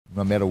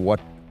no matter what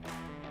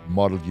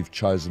model you've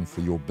chosen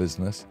for your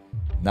business,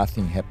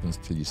 nothing happens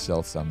till you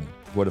sell something.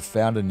 What a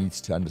founder needs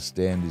to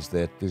understand is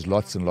that there's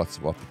lots and lots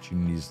of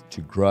opportunities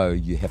to grow.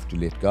 You have to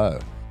let go.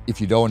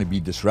 If you don't want to be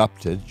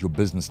disrupted, your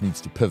business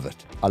needs to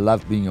pivot. I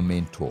love being a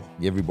mentor.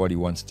 Everybody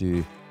wants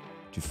to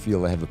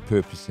feel they have a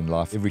purpose in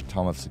life. Every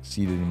time I've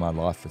succeeded in my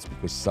life, it's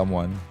because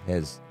someone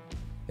has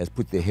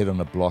put their head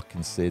on a block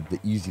and said, the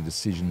easy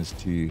decision is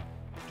to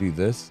do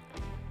this,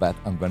 but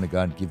I'm going to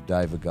go and give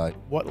Dave a go.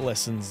 What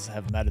lessons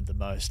have mattered the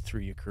most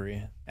through your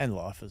career and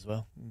life as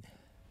well?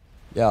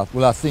 Yeah,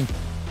 well, I think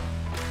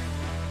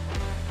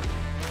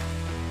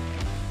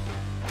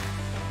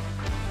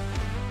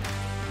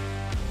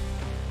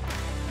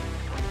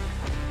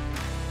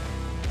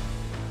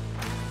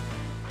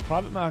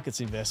Private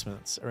markets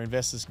investments are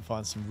investors can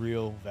find some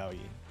real value.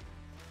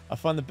 I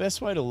find the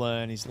best way to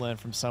learn is learn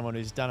from someone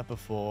who's done it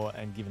before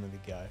and given it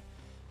a go.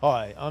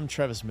 Hi, I'm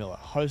Travis Miller,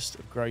 host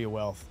of Grow Your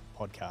Wealth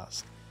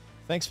podcast.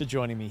 Thanks for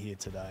joining me here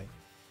today.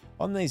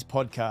 On these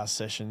podcast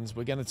sessions,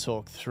 we're going to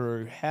talk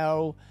through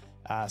how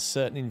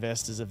certain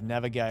investors have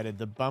navigated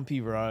the bumpy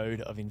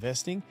road of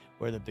investing,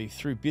 whether it be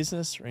through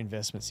business or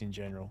investments in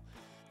general.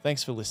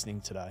 Thanks for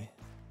listening today.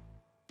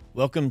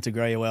 Welcome to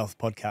Grow Your Wealth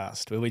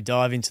podcast, where we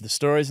dive into the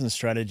stories and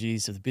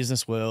strategies of the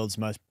business world's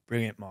most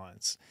brilliant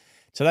minds.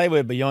 Today,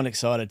 we're beyond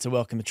excited to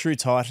welcome a true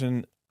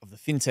titan of the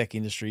fintech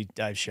industry,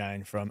 Dave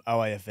Shein from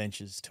OAF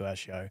Ventures, to our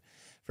show.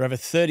 For over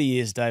 30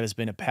 years, Dave has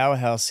been a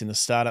powerhouse in the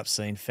startup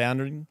scene,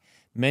 founding,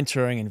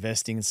 mentoring,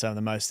 investing in some of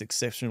the most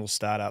exceptional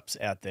startups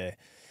out there.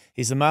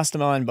 He's the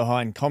mastermind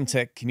behind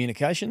Comtech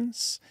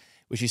Communications,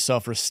 which he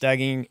sold for a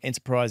staggering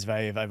enterprise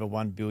value of over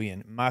 $1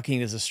 billion,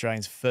 marking it as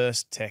Australia's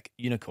first tech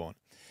unicorn.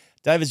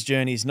 David's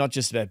journey is not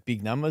just about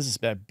big numbers, it's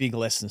about big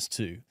lessons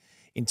too.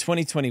 In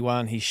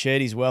 2021, he shared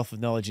his wealth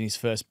of knowledge in his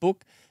first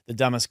book, The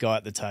Dumbest Guy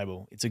at the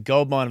Table. It's a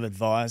goldmine of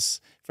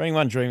advice for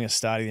anyone dreaming of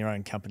starting their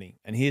own company.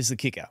 And here's the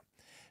kicker.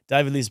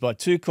 David lives by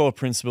two core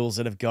principles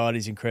that have guided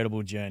his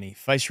incredible journey.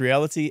 Face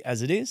reality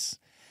as it is,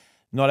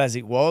 not as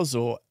it was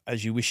or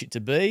as you wish it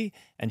to be,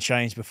 and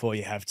change before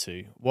you have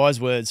to. Wise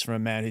words from a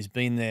man who's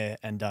been there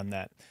and done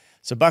that.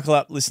 So buckle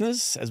up,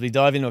 listeners, as we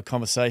dive into a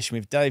conversation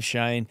with Dave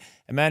Shein,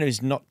 a man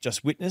who's not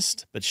just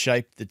witnessed, but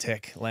shaped the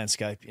tech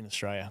landscape in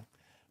Australia.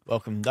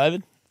 Welcome,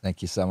 David.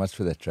 Thank you so much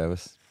for that,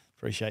 Travis.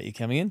 Appreciate you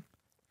coming in.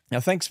 Now,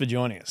 thanks for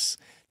joining us.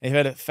 Now, you've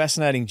had a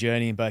fascinating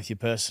journey in both your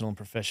personal and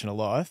professional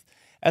life.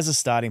 As a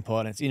starting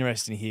point, it's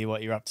interesting to hear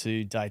what you're up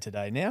to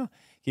day now.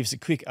 Give us a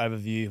quick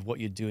overview of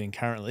what you're doing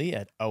currently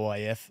at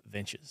OAF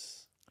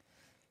Ventures.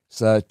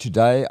 So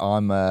today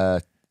I'm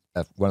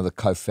one of the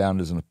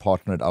co-founders and a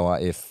partner at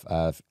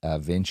OAF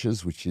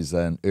Ventures, which is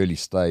an early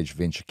stage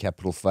venture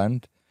capital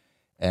fund.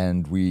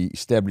 And we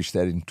established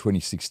that in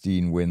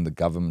 2016 when the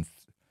government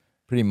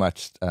pretty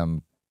much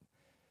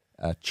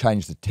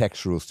changed the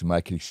tax rules to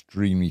make it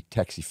extremely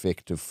tax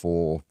effective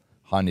for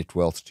high net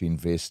wealth to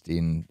invest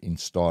in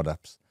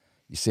startups.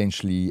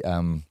 Essentially,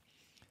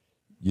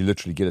 you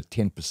literally get a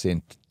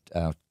 10%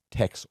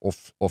 tax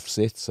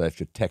offset. So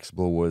if your tax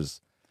bill was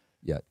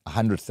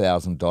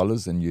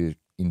 $100,000 and you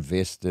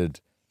invested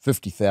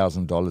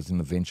 $50,000 in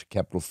the venture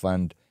capital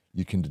fund,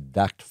 you can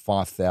deduct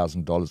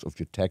 $5,000 off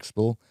your tax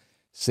bill.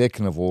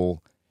 Second of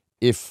all,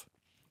 if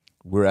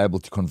we're able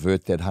to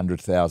convert that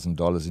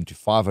 $100,000 into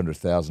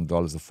 $500,000,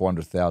 the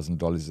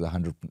 $400,000 is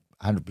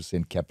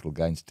 100% capital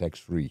gains tax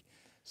free.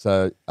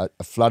 So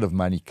a flood of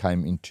money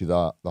came into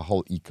the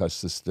whole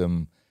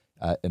ecosystem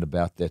at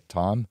about that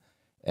time,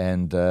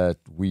 and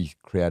we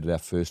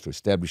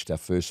established our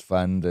first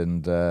fund,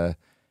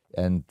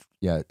 and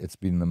yeah, it's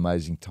been an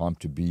amazing time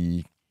to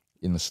be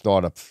in the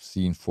startup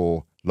scene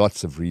for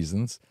lots of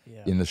reasons.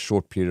 Yeah. In a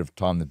short period of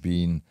time,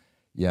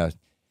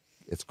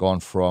 it's gone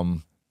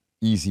from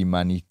easy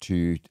money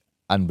to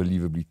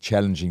unbelievably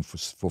challenging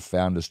for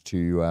founders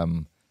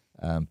to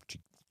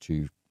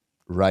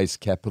raise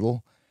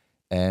capital,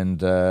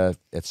 and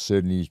it's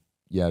certainly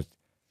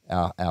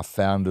our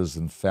founders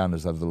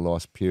over the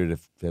last period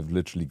have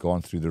literally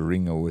gone through the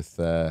ringer with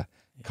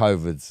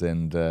COVIDs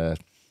and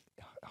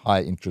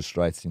high interest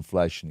rates,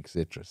 inflation,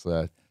 etc. So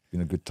it's been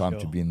a good time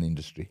to be in the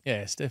industry.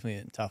 Yeah, it's definitely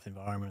a tough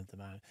environment at the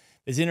moment.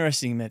 It's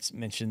interesting you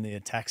mentioned the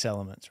tax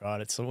elements, right?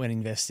 It's when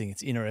investing,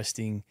 it's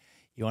interesting.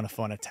 You want to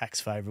find a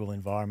tax favourable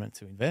environment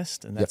to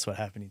invest, and that's what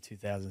happened in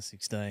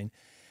 2016.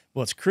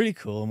 What's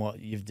critical and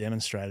what you've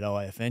demonstrated at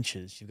OAF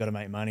Ventures, you've got to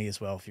make money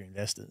as well for your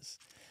investors.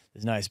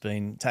 There's no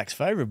being tax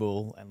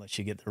favourable unless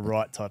you get the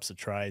right types of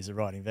trades, the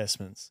right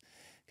investments,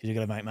 because you've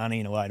got to make money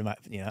in a way to make,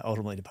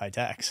 ultimately to pay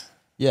tax.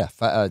 Yeah,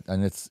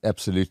 and it's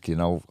absolutely.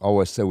 And I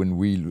always say when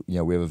we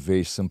have a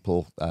very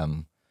simple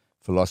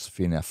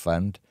philosophy in our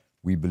fund.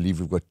 We believe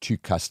we've got two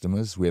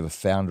customers. We have a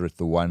founder at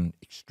the one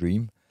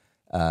extreme,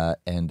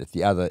 and at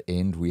the other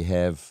end we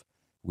have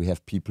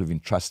people who've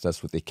entrusted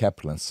us with their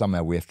capital, and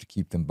somehow we have to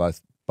keep them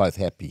both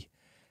happy.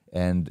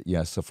 And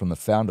so from the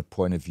founder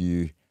point of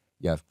view,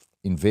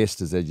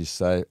 investors, as you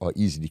say, are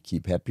easy to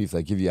keep happy. If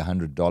they give you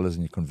 $100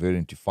 and you convert it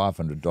into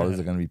 $500,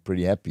 they're going to be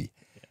pretty happy.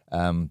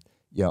 On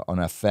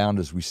our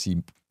founders, we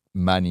see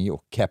money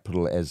or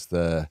capital as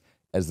the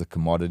as the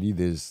commodity.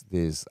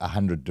 There's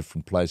 100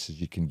 different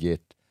places you can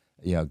get,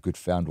 a good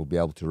founder will be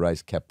able to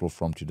raise capital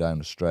from today in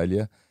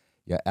Australia.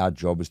 Our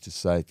job is to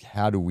say,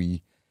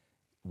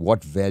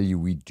 what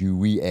value do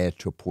we add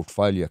to a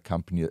portfolio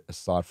company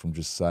aside from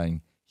just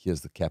saying,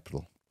 here's the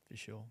capital. For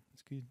sure.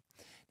 That's good.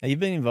 Now, you've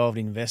been involved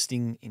in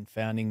investing, in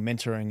founding,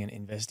 mentoring, and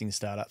investing in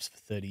startups for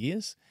 30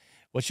 years.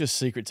 What's your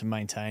secret to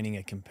maintaining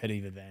a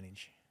competitive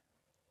advantage?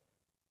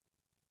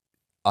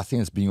 I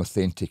think it's being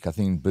authentic. I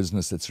think in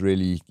business, it's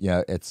really,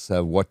 it's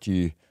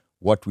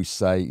what we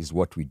say is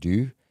what we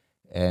do.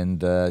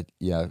 And, I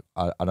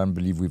don't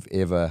believe we've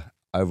ever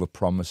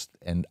overpromised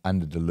and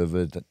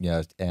underdelivered,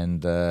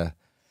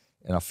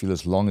 and I feel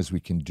as long as we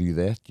can do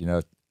that,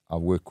 I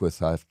work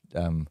with a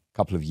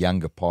couple of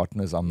younger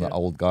partners. I'm the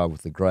old guy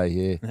with the grey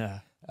hair. Yeah.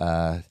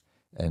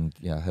 And,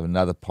 have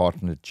another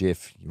partner,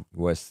 Jeff. We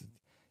always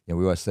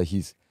say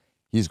he's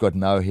got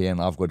no hair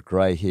and I've got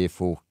grey hair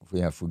for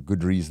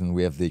good reason.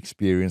 We have the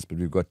experience, but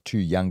we've got two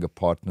younger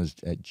partners,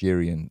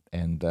 Jerry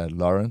and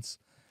Lawrence.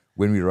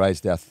 When we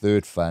raised our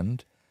third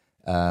fund,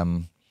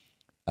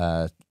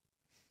 I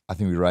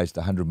think we raised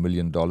 $100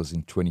 million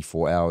in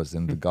 24 hours,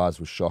 and the guys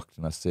were shocked.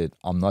 And I said,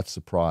 I'm not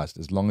surprised.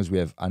 As long as we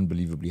have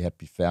unbelievably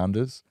happy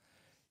founders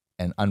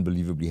and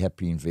unbelievably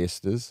happy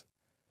investors,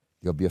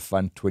 there'll be a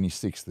fund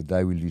 26. The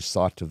day we lose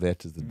sight of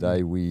that is the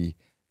day we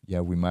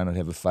may not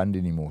have a fund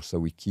anymore. So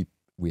we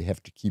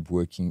have to keep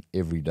working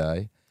every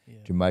day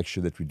to make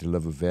sure that we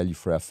deliver value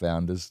for our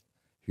founders,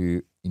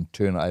 who in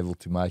turn are able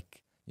to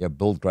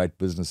build great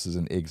businesses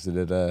and exit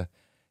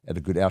at a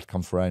good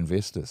outcome for our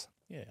investors.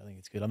 Yeah, I think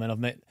it's good. I mean,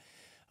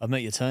 I've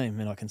met your team,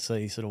 and I can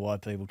see sort of why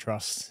people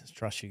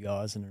trust you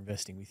guys and are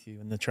investing with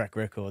you, and the track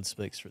record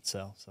speaks for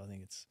itself. So I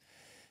think it's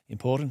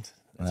important.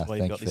 That's why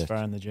you've got this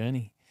far in the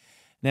journey.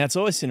 Now, it's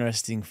always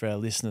interesting for our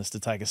listeners to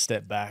take a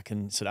step back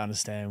and sort of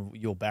understand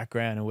your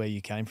background and where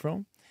you came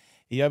from.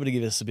 Are you able to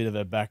give us a bit of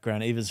a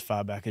background, even as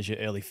far back as your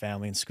early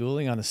family and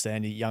schooling? I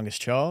understand you're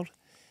youngest child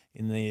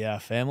in the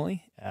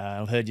family.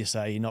 I've heard you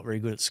say you're not very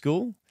good at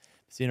school.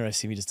 It's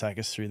interesting if you just take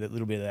us through that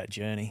little bit of that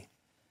journey.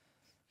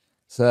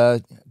 So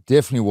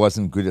definitely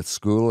wasn't good at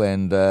school,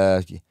 and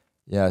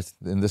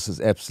and this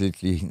is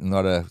absolutely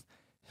not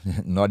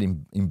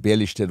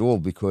embellished at all,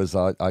 because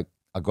I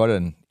got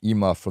an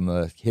email from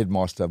the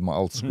headmaster of my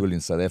old school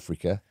in South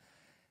Africa,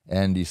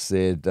 and he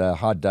said,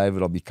 "Hi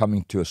David, I'll be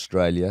coming to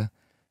Australia."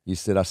 He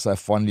said, "I so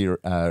fondly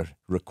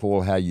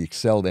recall how you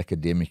excelled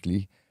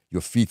academically.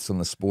 Your feats on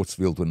the sports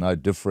field were no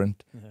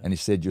different." And he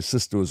said, "Your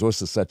sister was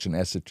also such an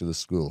asset to the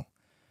school."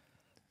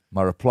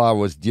 My reply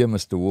was, "Dear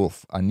Mr.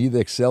 Wolf, I neither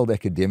excelled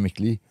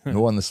academically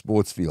nor on the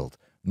sports field,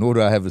 nor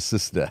do I have a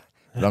sister.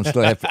 But I'm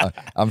still happy.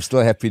 I'm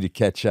still happy to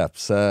catch up."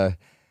 So,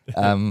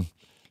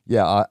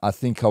 I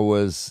think I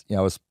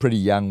was pretty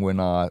young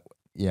when I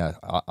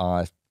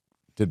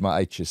did my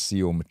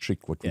HSC or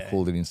matric, what we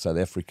called it in South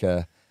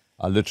Africa.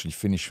 I literally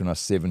finished when I was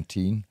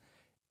 17,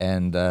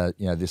 and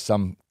there's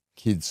some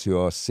kids who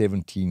are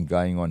 17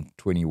 going on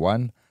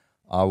 21.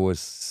 I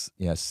was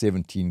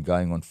 17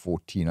 going on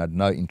 14. I had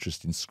no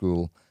interest in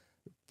school,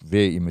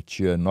 very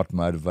immature, not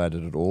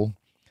motivated at all.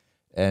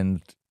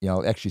 And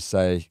I'll actually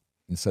say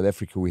in South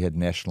Africa we had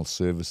national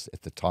service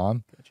at the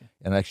time. Gotcha.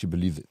 And I actually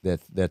believe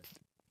that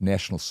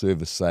national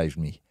service saved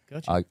me.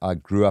 Gotcha. I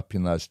grew up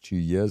in those 2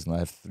 years, and I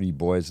have 3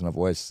 boys, and I've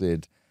always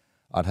said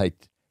I'd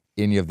hate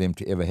any of them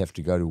to ever have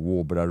to go to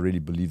war, but I really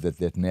believe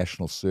that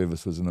national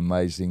service was an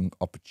amazing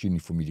opportunity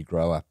for me to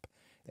grow up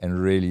and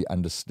really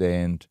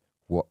understand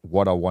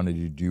what I wanted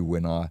to do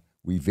when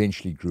we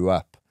eventually grew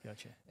up.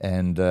 Gotcha.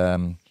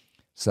 And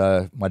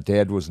so my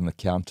dad was an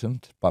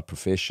accountant by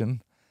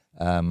profession.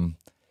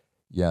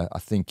 I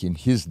think in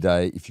his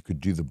day, if you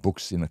could do the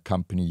books in a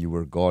company, you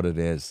were regarded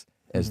as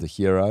the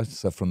hero.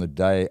 So from the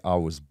day I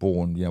was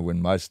born,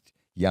 when most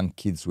young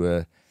kids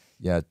were,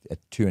 at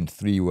 2 and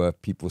 3, were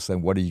people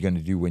saying, "What are you going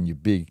to do when you're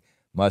big?"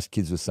 Most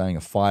kids were saying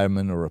a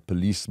fireman or a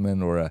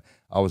policeman, or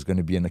I was going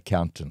to be an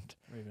accountant.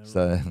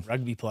 So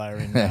rugby player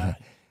in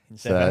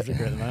South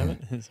Africa at the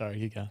moment. Sorry,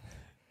 you go.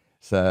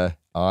 So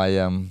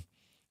I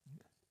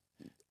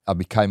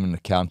became an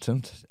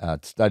accountant.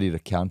 I'd studied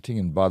accounting,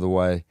 and by the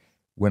way,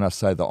 when I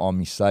say the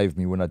army saved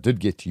me, when I did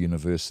get to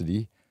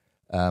university,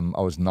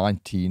 I was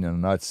 19, and I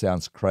know it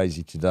sounds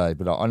crazy today,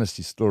 but I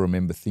honestly still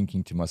remember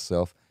thinking to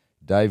myself,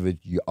 "David,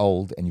 you're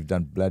old and you've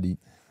done bloody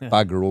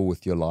bugger all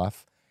with your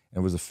life."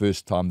 And it was the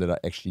first time that I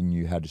actually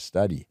knew how to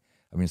study.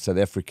 I mean, South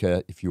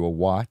Africa, if you were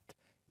white,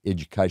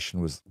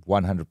 education was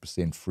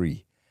 100%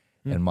 free.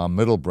 And my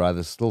middle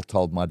brother still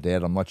told my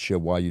dad, "I'm not sure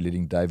why you're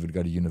letting David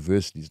go to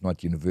university. It's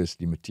not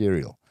university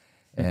material."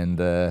 And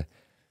I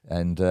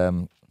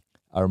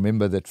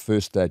remember that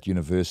first day at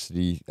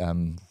university,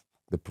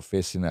 the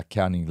professor in our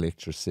accounting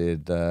lecture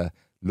said,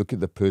 "Look at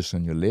the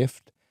person on your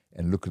left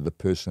and look at the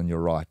person on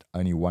your right.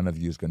 Only one of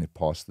you is going to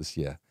pass this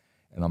year."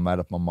 And I made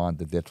up my mind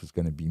that was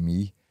going to be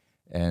me.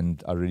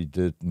 And I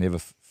really never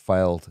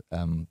failed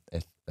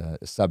at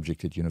a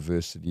subject at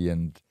university,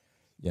 and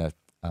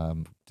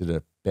did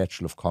a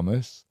Bachelor of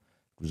Commerce.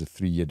 It was a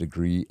 3-year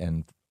degree,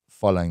 and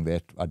following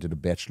that, I did a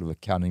Bachelor of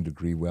Accounting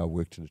degree where I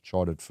worked at a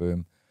chartered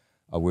firm.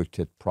 I worked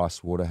at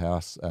Price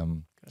Waterhouse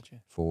Gotcha.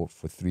 for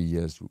 3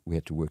 years. We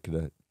had to work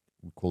at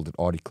we called it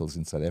Articles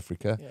in South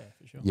Africa. Yeah,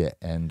 for sure. Yeah,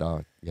 and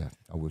I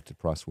worked at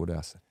Price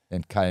Waterhouse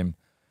and came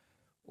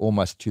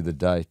almost to the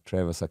day,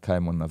 Travis. I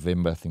came on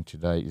November, I think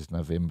today is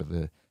November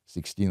the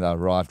 16th. I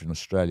arrived in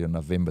Australia on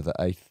November the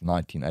 8th,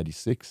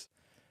 1986,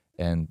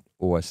 and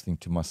always think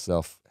to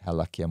myself, how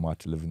lucky am I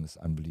to live in this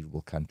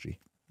unbelievable country.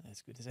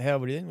 That's good. So how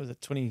old were you then? Was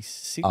it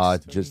 26? I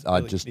just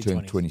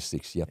turned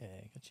 26, yep. Yeah,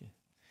 gotcha.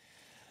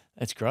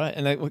 That's great.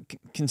 And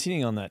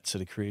continuing on that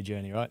sort of career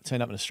journey, right?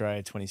 Turned up in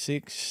Australia,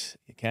 26,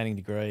 accounting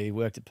degree,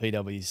 worked at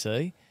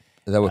PwC.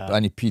 They were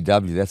only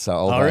PW. That's how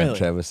old I am, really?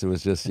 Travis. It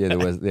was just I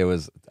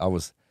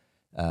was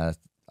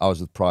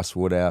with Price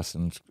Waterhouse,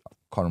 and I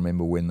can't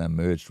remember when they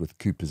merged with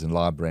Coopers and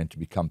Lybrand to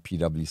become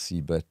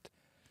PwC, but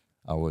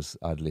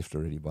I'd left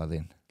already by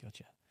then.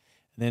 Gotcha.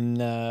 And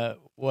then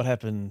what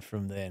happened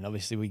from there? And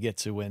obviously we get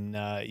to when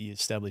you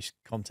established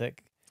Comtech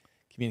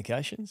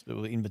Communications, but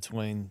in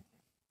between,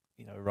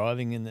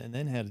 arriving and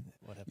then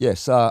what happened? Yeah,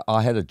 so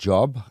I had a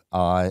job.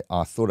 I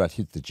thought I'd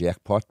hit the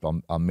jackpot.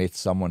 I met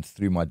someone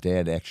through my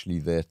dad actually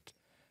that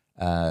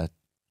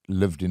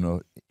lived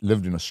in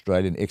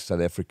Australia, an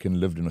ex-South African,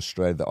 lived in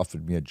Australia. They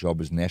offered me a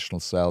job as national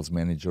sales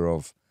manager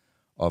of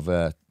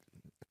a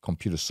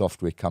computer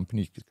software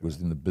company. It was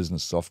in the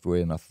business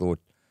software, and I thought,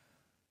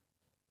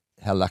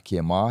 how lucky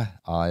am I?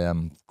 I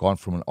am gone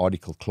from an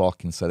article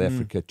clerk in South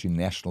Africa to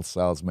national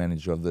sales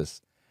manager of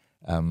this.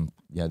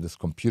 This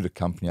computer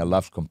company. I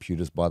love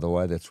computers, by the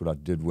way. That's what I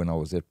did when I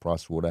was at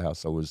Price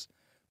Waterhouse. I was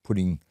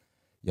I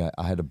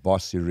had a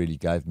boss who really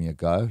gave me a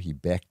go. He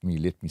backed me,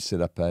 let me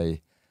set up a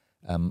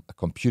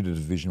computer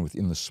division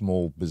within the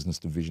small business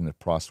division at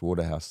Price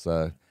Waterhouse.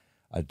 So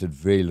I did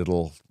very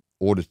little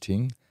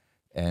auditing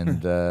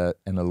and a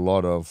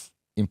lot of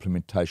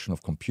implementation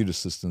of computer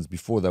systems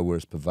before they were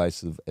as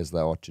pervasive as they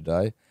are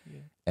today.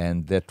 Yeah.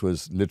 And that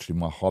was literally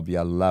my hobby.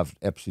 I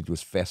absolutely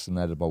was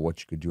fascinated by what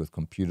you could do with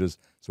computers.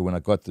 So when I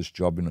got this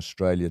job in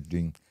Australia it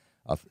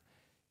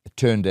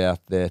turned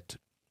out that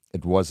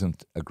it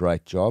wasn't a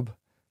great job.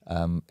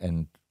 I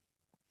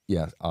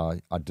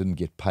didn't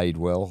get paid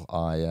well.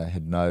 I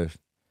had no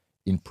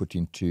input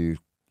into,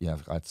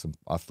 I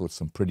thought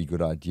some pretty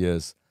good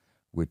ideas,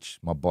 which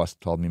my boss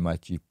told me,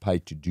 mate, you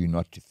paid to do,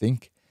 not to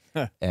think.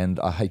 And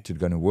I hated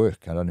going to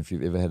work. I don't know if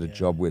you've ever had a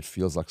job where it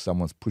feels like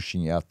someone's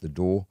pushing you out the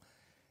door.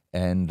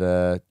 And,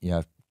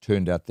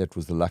 turned out that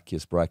was the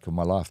luckiest break of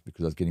my life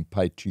because I was getting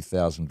paid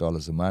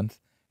 $2,000 a month.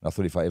 And I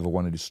thought if I ever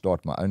wanted to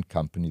start my own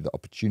company, the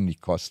opportunity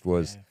cost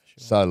was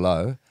so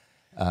low.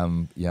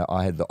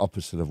 I had the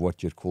opposite of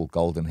what you'd call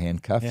golden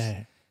handcuffs.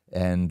 Yeah.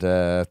 And,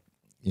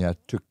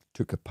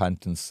 took a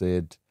punt and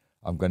said,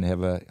 I'm going to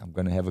have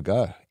a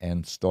go,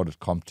 and started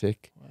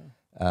Comtech.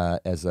 Wow.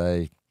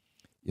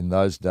 In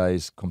those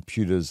days,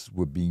 computers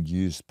were being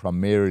used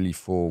primarily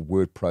for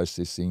word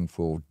processing,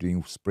 for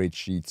doing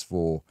spreadsheets,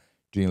 for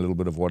doing a little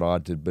bit of what I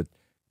did, but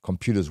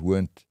computers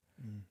weren't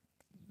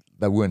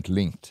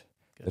linked.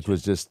 Gotcha. It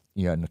was just,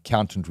 an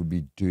accountant would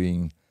be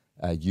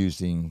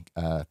using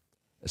a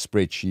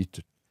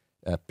spreadsheet,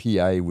 a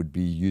PA would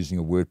be using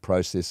a word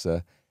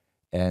processor,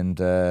 and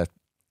I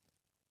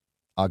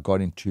got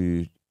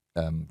into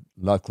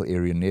local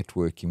area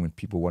networking when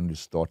people wanted to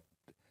start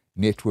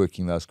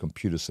networking those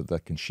computers so they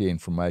can share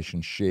information,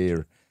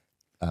 share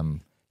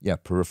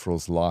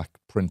peripherals like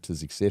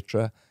printers,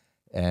 etc.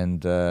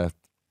 And I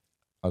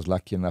was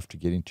lucky enough to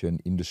get into an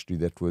industry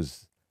that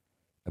was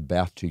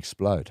about to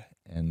explode.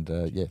 And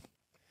Did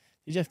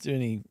you have to do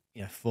any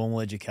formal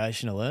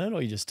education to learn,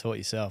 or you just taught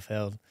yourself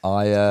how to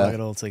plug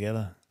it all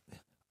together?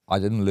 I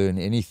didn't learn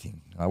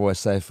anything. I always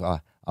say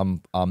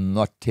I'm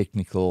not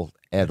technical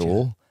at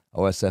all. I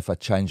always say if I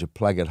change a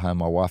plug at home,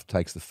 my wife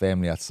takes the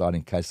family outside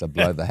in case I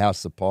blow the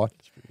house apart.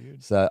 That's pretty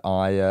good. So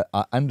I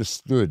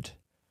understood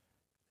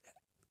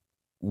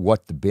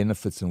what the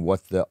benefits and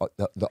what the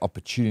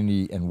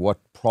opportunity and what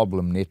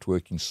problem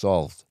networking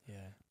solved. Yeah.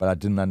 But I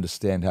didn't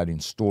understand how to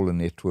install a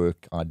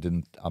network.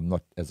 I'm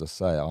not, as I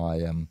say,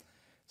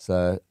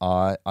 so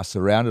I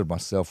surrounded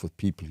myself with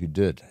people who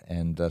did.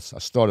 And so I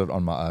started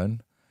on my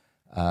own,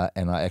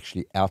 and I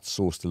actually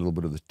outsourced a little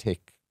bit of the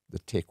tech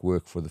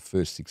work for the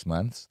first 6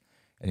 months.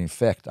 And in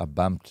fact,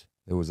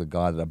 there was a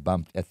guy that I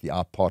bumped at the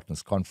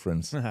iPartners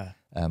conference, a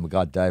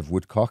guy, Dave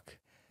Woodcock.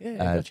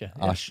 Yeah, gotcha.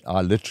 Yeah.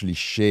 I literally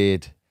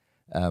shared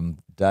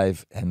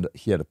Dave, and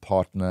he had a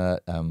partner,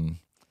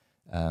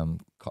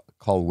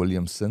 Carl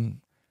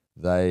Williamson.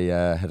 They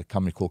had a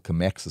company called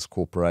Comaxis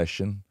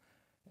Corporation,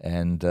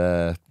 and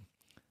I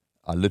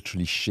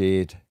literally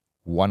shared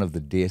one of the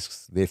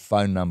desks. Their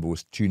phone number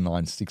was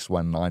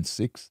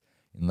 296196.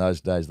 In those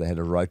days, they had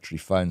a rotary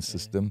phone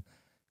system.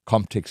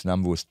 Comtech's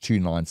number was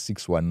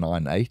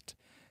 296198,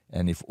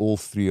 and if all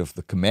three of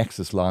the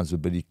Comaxis lines were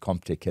busy,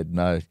 Comtech had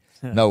no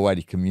way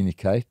to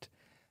communicate.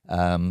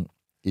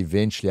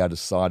 Eventually, I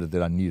decided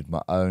that I needed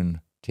my own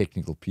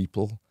technical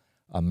people.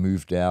 I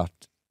moved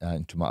out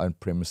into my own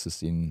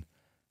premises in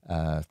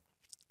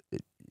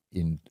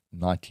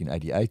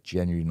 1988,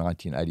 January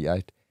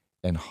 1988,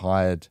 and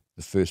hired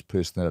the first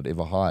person that I'd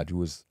ever hired, who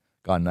was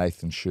a guy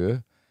Nathan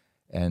Scher,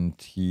 and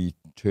he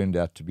turned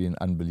out to be an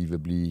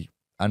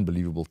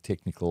unbelievable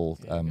technical,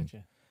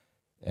 Gotcha.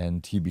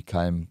 and he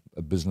became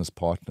a business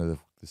partner,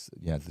 the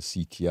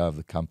CTO of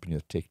the company,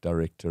 the tech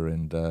director,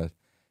 and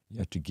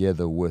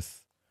together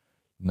with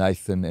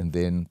Nathan, and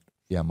then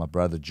my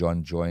brother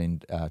John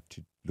joined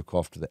to look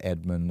after the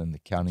admin and the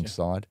accounting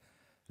side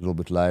a little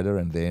bit later,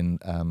 and then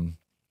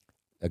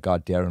a guy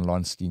Darren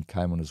Lonstein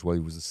came on as well.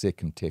 He was the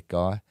second tech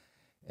guy,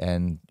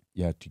 and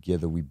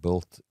together we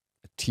built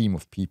a team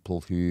of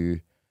people who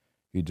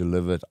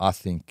delivered, I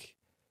think,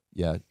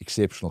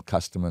 exceptional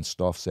customer and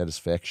staff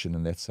satisfaction,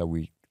 and that's how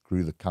we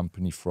grew the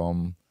company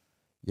from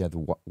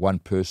the one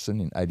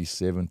person in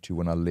 '87 to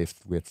when I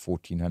left we had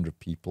 1,400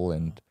 people,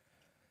 and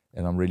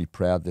I'm really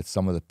proud that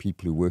some of the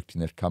people who worked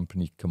in that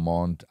company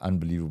command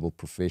unbelievable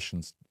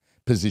positions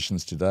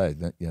today.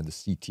 The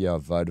CTO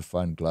of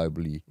Vodafone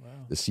globally,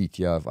 the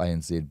CTO of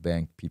ANZ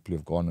Bank, people who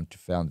have gone on to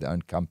found their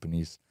own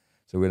companies.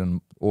 So we had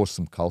an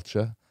awesome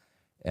culture,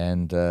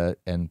 and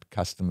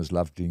customers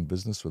loved doing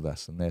business with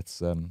us, and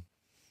that's it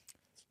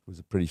was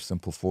a pretty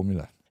simple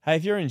formula. Hey,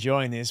 if you're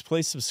enjoying this,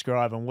 please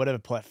subscribe on whatever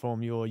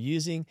platform you're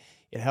using.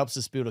 It helps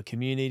us build a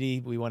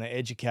community. We want to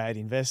educate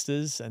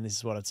investors, and this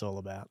is what it's all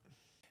about.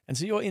 And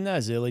so you're in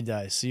those early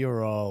days, so your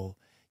role,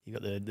 you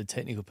got the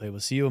technical people,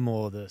 so you were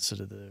more the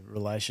sort of the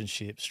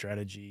relationship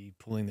strategy,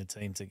 pulling the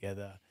team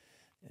together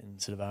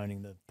and sort of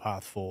owning the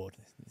path forward.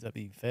 Does that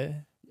be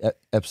fair?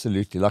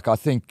 Absolutely. Like, I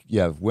think,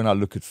 when I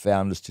look at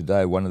founders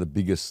today, one of the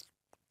biggest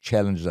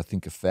challenges I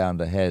think a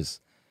founder has.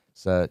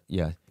 So,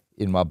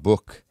 in my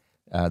book,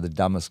 The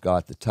Dumbest Guy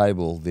at the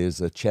Table, there's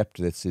a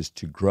chapter that says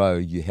to grow,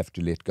 you have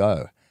to let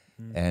go.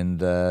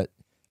 And I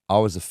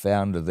was a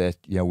founder that,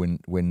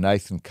 when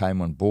Nathan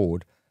came on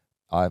board,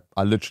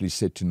 I literally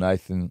said to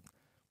Nathan,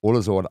 all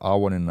is what I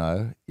want to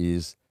know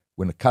is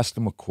when a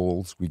customer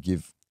calls, we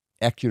give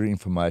accurate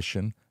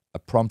information, a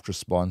prompt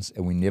response,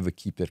 and we never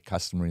keep that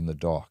customer in the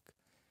dark.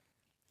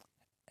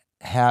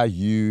 How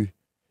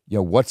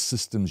what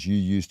systems you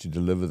use to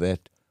deliver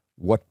that,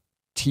 what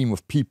team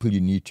of people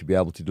you need to be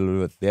able to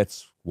deliver it,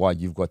 that's why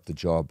you've got the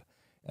job.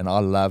 And I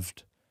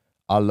loved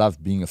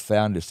being a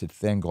founder. Said,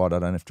 thank God I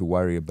don't have to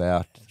worry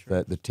about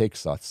the tech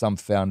side. Some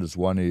founders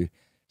want to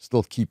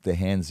still keep their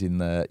hands in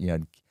the,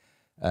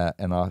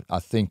 and I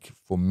think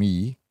for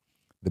me,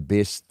 the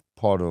best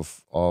part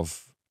of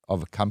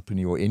a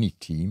company or any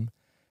team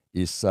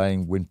is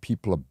saying when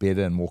people are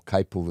better and more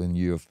capable than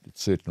you of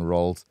certain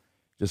roles,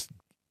 just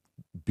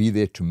be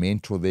there to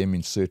mentor them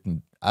in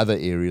certain other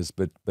areas,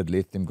 but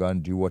let them go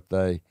and do what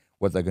they're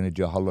going to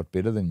do a whole lot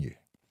better than you.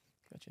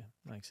 Gotcha.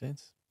 Makes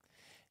sense.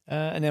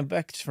 And now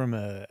back from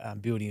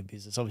building a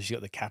business, obviously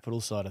you've got the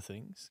capital side of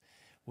things.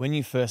 When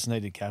you first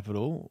needed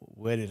capital,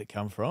 where did it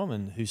come from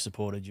and who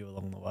supported you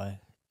along the way?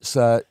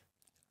 So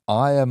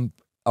I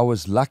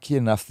was lucky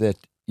enough that,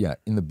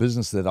 in the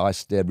business that I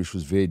established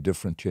was very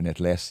different to an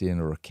Atlassian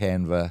or a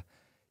Canva,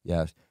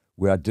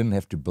 where I didn't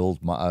have to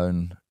build my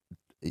own,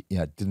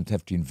 didn't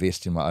have to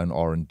invest in my own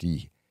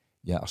R&D.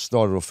 I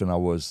started off and I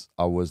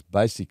was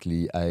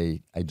basically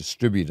a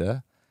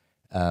distributor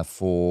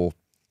for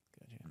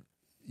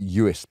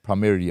US,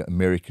 primarily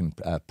American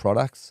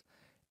products,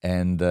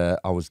 and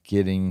I was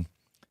getting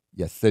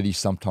 30,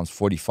 sometimes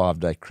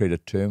 45-day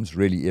credit terms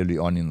really early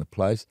on in the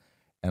place,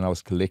 and I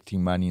was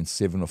collecting money in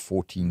 7 or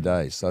 14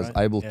 days. So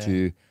I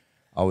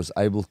was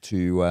able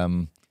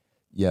to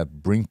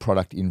bring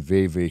product in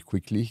very, very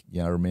quickly.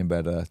 I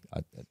remember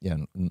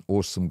an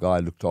awesome guy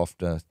looked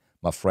after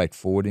my freight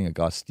forwarding, a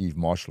guy, Steve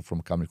Marshall, from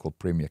a company called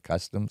Premier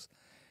Customs.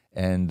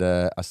 And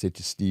I said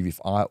to Steve,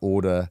 if I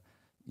order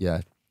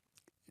a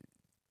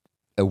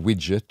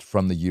widget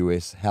from the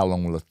US, how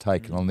long will it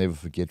take? And I'll never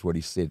forget what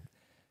he said.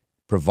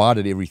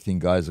 Provided everything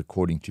goes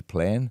according to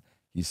plan,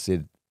 he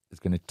said it's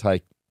going to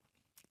take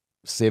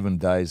 7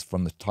 days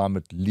from the time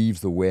it leaves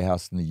the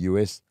warehouse in the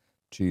US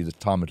to the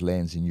time it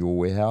lands in your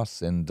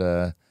warehouse. And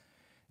I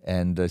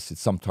said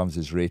sometimes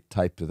there's red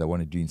tape that they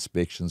want to do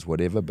inspections,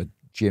 whatever, but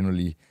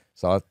generally,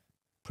 so I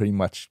pretty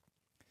much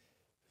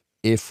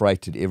air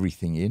freighted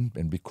everything in,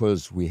 and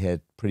because we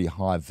had pretty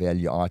high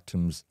value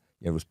items,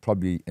 it was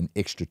probably an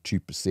extra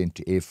 2%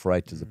 to air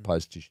freight as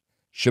opposed to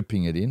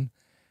shipping it in.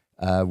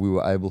 We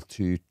were able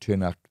to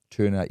turn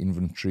our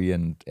inventory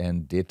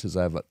and debtors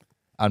over,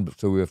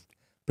 so we were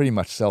pretty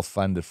much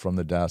self-funded from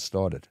the day I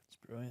started. It's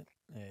brilliant.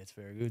 Yeah, it's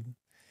very good.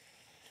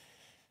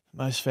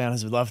 Most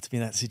founders would love to be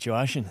in that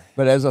situation.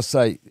 But as I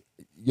say,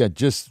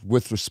 just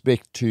with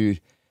respect to,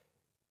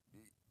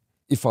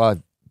 if I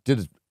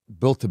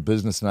built a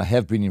business, and I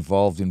have been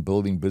involved in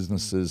building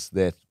businesses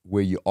that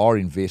where you are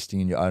investing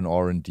in your own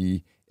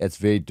R&D, it's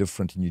very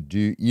different, and you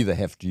do either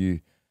have to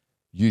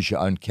use your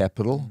own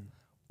capital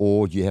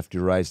or you have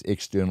to raise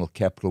external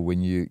capital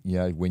when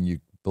when you're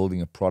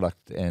building a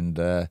product and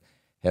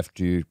have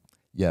to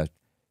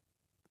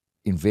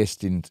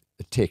invest in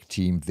a tech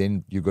team.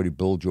 Then you've got to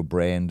build your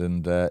brand,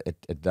 and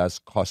it does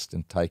cost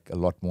and take a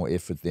lot more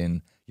effort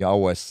than. I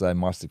always say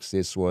my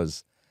success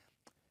was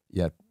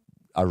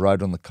I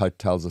rode on the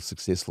coattails of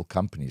successful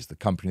companies. The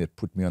company that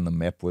put me on the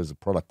map was a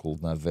product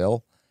called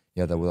Novell.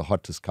 Yeah, they were the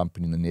hottest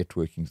company in the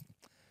networking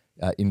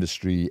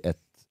industry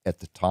at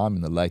the time,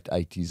 in the late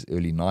 80s,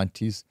 early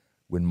 90s,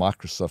 when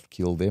Microsoft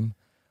killed them.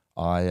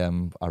 I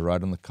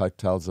rode on the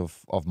coattails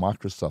of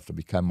Microsoft. I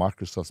became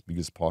Microsoft's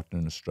biggest partner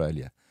in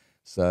Australia.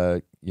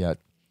 So, yeah,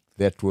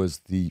 that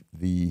was the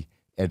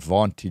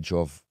advantage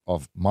of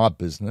my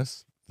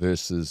business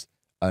versus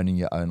owning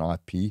your own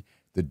IP.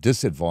 The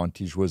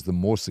disadvantage was the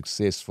more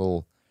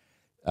successful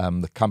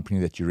the company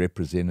that you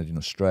represented in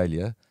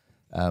Australia.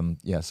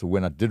 So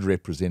when I did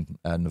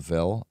represent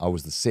Novell, I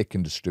was the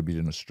second distributor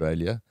in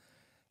Australia.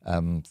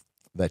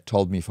 They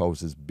told me if I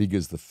was as big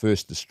as the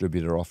first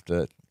distributor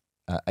after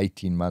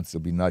 18 months,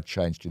 there'll be no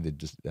change to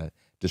the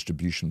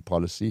distribution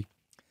policy.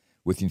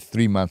 Within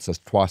 3 months, I was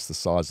twice the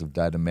size of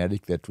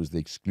Datamatic. That was the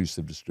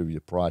exclusive distributor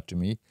prior to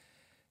me.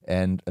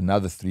 And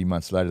another 3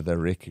 months later, they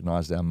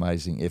recognized our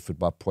amazing effort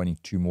by appointing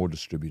 2 more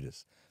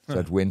distributors. So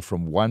it went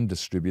from 1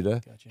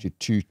 distributor to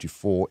 2 to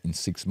 4 in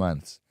 6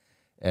 months.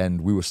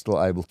 And we were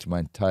still able to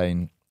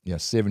maintain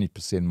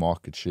 70%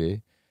 market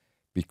share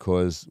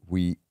because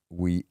we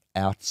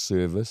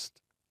outserviced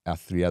our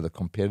 3 other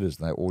competitors.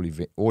 And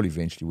they all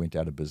eventually went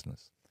out of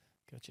business.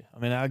 Gotcha. I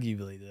mean,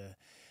 arguably the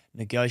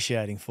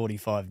negotiating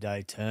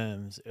 45-day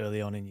terms early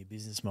on in your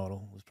business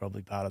model was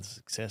probably part of the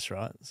success,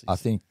 right? So I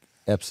think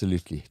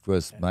absolutely. It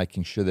was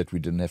making sure that we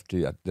didn't have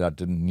to, that I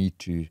didn't need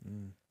to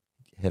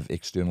have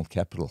external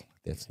capital.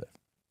 That's that.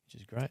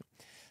 Which is great.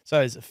 So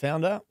as a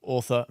founder,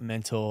 author,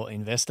 mentor,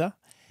 investor,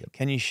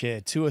 can you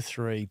share 2 or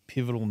 3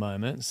 pivotal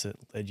moments that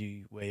led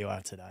you where you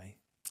are today?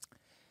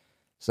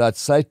 So I'd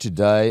say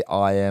today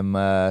I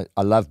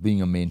love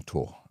being a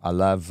mentor. I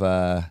love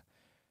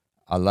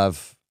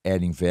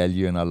adding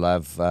value, and I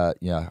love,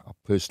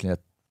 personally,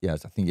 I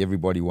think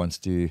everybody wants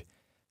to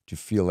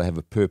feel they have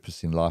a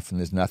purpose in life, and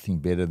there's nothing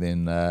better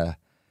than,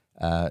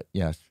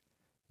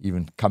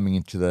 even coming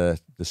into the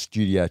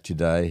studio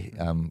today.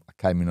 I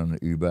came in on an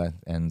Uber,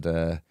 and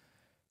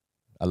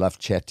I love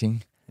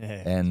chatting.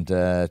 Yeah. And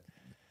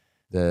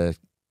the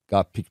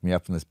guy picked me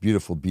up in this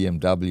beautiful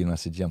BMW, and I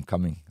said, I'm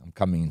coming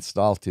in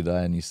style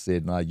today. And he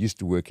said, no, I used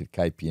to work at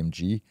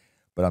KPMG,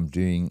 but I'm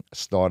doing a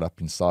startup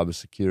in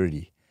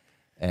cybersecurity.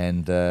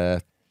 And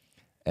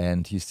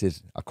he said,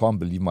 I can't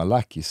believe my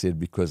luck. He said,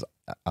 because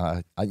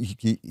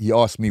he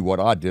asked me what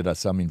I did. I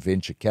said, I'm in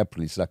venture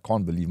capital. He said, I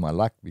can't believe my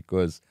luck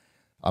because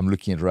I'm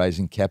looking at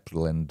raising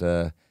capital. And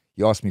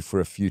he asked me for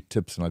a few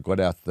tips, and I got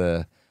out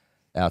the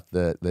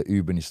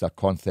Uber, and he said,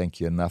 I can't thank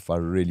you enough. I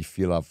really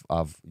feel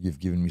you've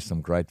given me some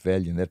great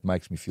value, and that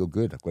makes me feel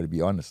good. I've got to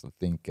be honest. I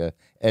think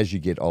as you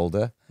get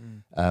older,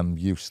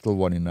 you still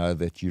want to know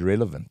that you're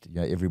relevant.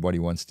 Everybody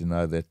wants to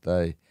know that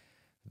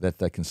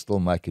they can still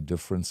make a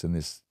difference, and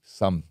there's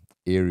some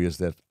areas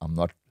that I'm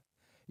not.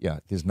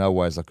 There's no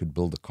ways I could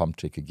build a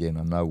Comtech again.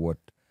 I know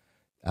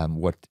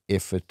what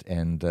effort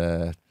and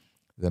the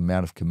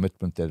amount of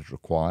commitment that it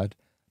required,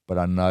 but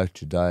I know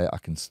today I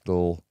can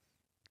still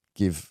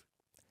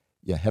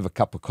have a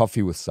cup of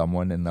coffee with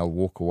someone, and they'll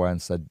walk away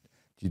and say,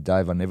 gee,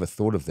 Dave, I never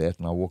thought of that.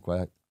 And I walk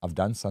away, I've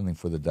done something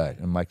for the day,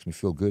 and it makes me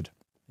feel good.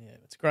 Yeah,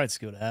 it's a great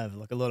skill to have.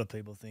 Like, a lot of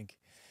people think,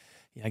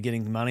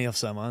 getting money off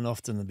someone,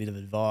 often a bit of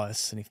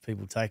advice, and if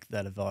people take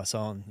that advice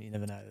on, you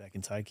never know, they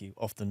can take you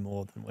often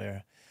more than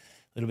where a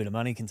little bit of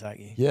money can take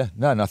you. Yeah,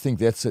 no, and I think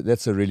that's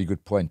a really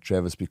good point,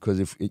 Travis, because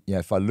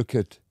if I look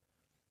at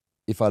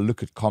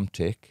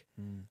Comtech,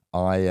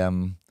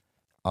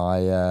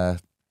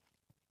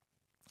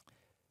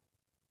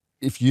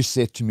 if you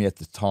said to me at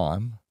the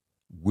time,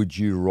 would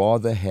you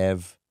rather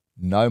have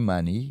no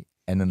money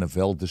and a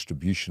Novell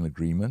distribution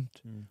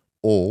agreement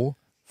or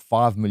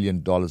 $5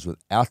 million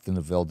without the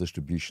Novell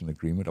distribution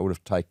agreement, I would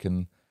have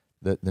taken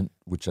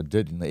which I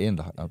did in the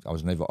end. I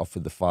was never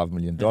offered the $5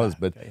 million,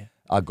 but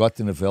I got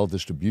the Novell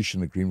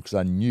distribution agreement because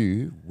I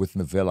knew with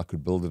Novell I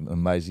could build an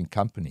amazing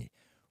company.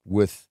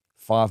 With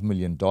 $5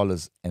 million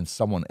and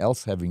someone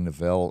else having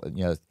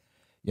Novell,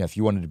 if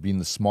you wanted to be in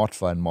the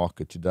smartphone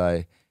market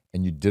today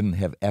and you didn't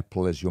have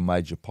Apple as your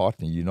major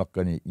partner, you're not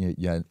going to,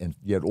 and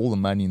you had all the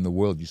money in the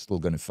world, you're still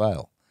going to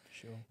fail.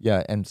 Sure.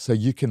 Yeah, and so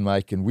we can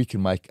make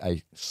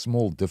a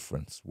small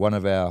difference. One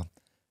of our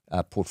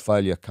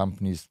portfolio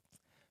companies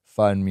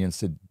phoned me and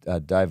said,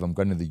 Dave, I'm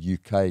going to the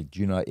UK. Do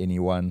you know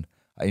anyone?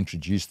 I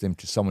introduced them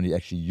to someone who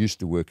actually used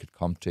to work at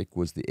Comtech,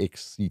 was the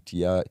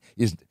ex-CTO,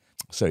 is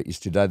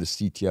today the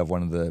CTO of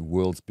one of the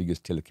world's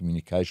biggest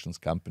telecommunications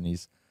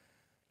companies.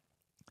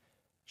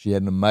 She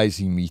had an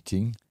amazing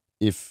meeting.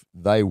 If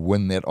they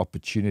win that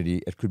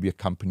opportunity, it could be a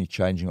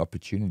company-changing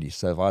opportunity.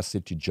 So if I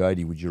said to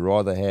Jody, would you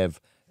rather have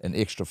an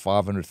extra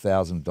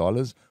 $500,000,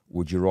 or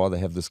would you rather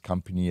have this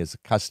company as a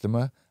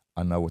customer?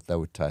 I know what they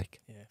would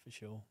take. Yeah, for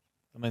sure.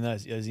 I mean,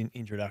 those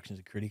introductions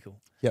are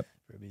critical for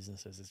a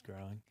business as it's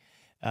growing.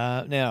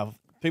 Now,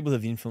 people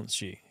have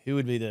influenced you. Who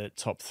would be the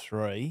top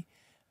 3?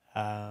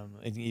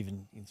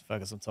 Even you can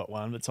focus on top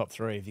 1, but top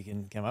 3 if you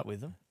can come up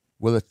with them.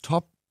 Well, the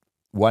top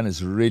 1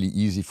 is really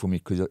easy for me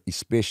because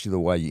especially the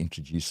way you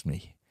introduced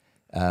me.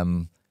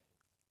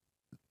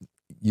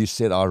 you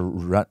said I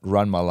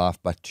run my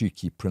life by two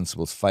key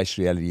principles: face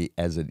reality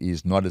as it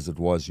is, not as it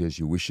was, as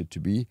you wish it to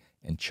be,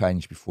 and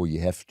change before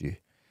you have to.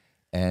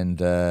 And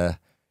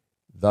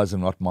those are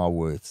not my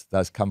words.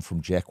 Those come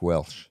from Jack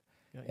Welch.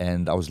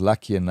 And I was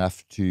lucky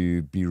enough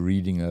to be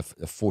reading a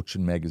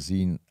Fortune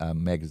magazine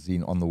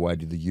on the way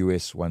to the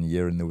US one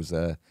year, and there was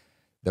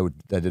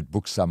they did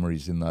book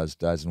summaries in those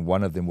days, and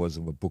one of them was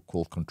of a book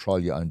called Control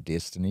Your Own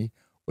Destiny,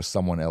 or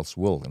Someone Else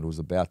Will, and it was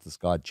about this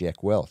guy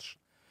Jack Welch.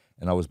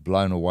 And I was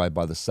blown away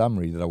by the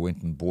summary that I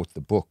went and bought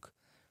the book,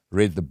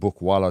 read the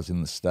book while I was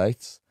in the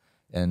States,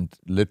 and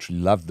literally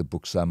loved the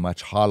book so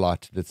much,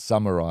 highlighted it,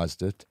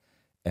 summarized it,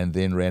 and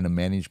then ran a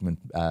management,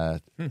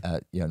 an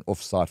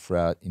offsite for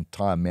our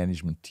entire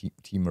management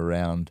team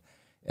around.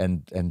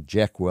 And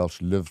Jack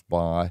Welch lived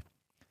by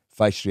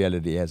face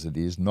reality as it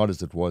is, not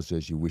as it was,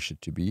 as you wish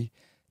it to be,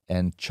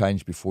 and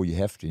change before you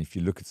have to. And if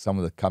you look at some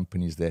of the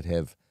companies that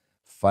have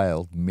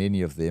failed,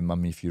 many of them, I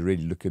mean, if you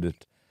really look at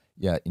it,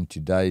 in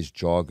today's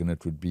jargon,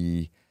 it would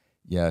be,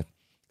 if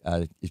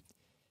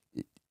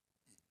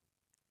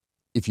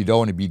you don't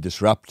want to be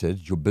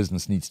disrupted, your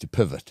business needs to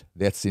pivot.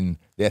 That's in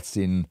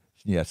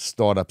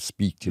startup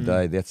speak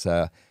today.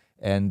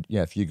 And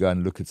if you go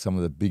and look at some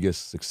of the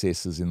biggest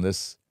successes in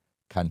this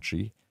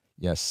country,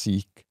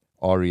 Seek,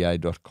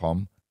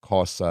 REA.com,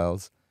 car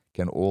sales,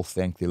 can all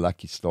thank their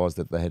lucky stars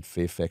that they had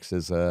Fairfax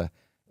as a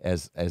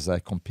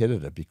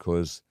competitor,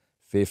 because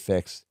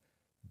Fairfax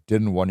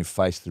didn't want to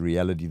face the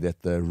reality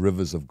that the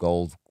rivers of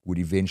gold would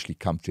eventually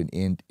come to an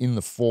end in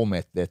the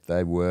format that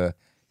they were,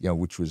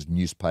 which was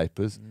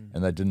newspapers,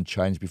 and they didn't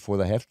change before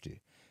they have to.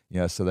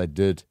 So they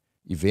did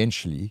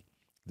eventually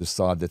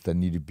decide that they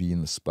need to be in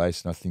the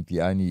space, and I think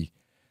the only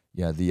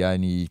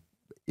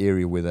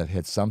area where they've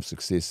had some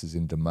success is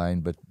in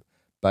Domain, but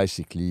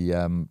basically,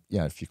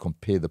 if you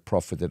compare the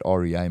profit that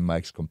REA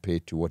makes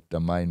compared to what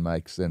Domain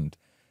makes, and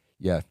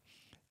you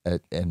go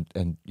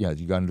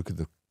and look at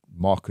the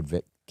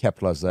market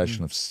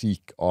capitalization of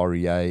Seek,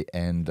 REA,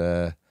 and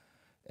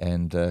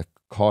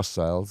car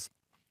sales,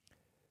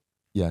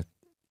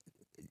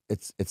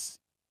 it's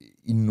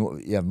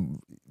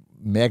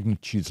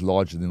magnitudes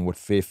larger than what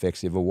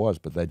Fairfax ever was,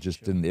 but they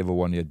just didn't ever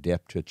want to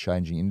adapt to a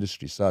changing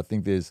industry. So I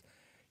think there's,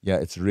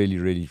 it's really,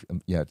 really,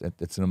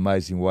 it's an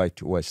amazing way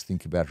to always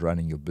think about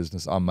running your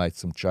business. I made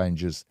some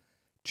changes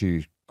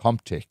to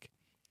Comtech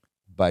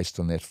based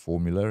on that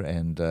formula,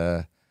 and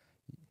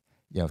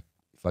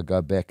if I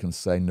go back and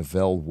say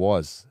Novell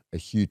was a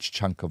huge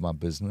chunk of my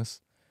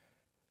business,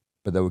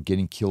 but they were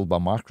getting killed by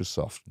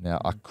Microsoft.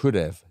 Now, I could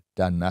have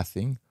done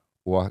nothing,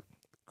 or I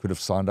could have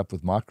signed up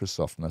with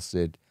Microsoft, and I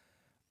said,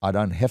 I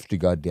don't have to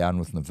go down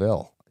with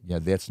Novell.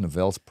 That's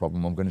Novell's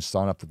problem. I'm going to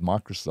sign up with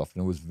Microsoft.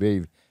 And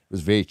it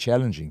was very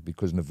challenging,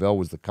 because Novell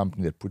was the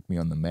company that put me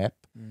on the map.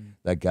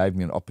 They gave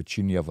me an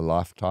opportunity of a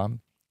lifetime,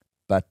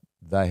 but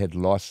they had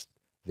lost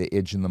their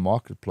edge in the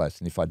marketplace.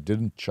 And if I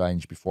didn't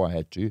change before I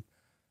had to,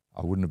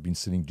 I wouldn't have been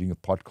sitting doing a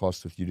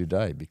podcast with you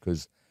today,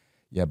 because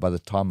by the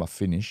time I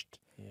finished,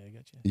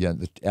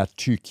 our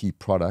two key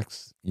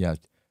products,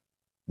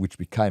 which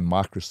became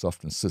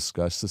Microsoft and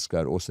Cisco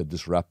had also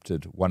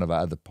disrupted one of our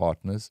other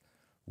partners,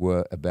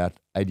 were about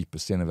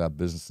 80% of our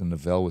business, and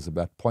Novell was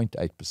about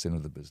 0.8%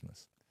 of the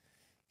business.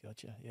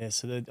 Gotcha. Yeah,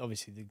 so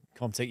obviously the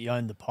Comtech, you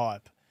owned the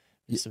pipe.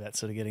 It's about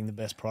sort of getting the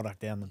best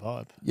product down the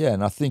pipe. Yeah,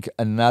 and I think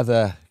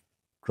another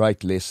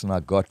great lesson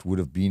I got would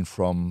have been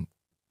from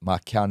my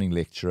accounting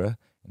lecturer,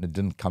 and it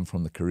didn't come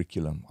from the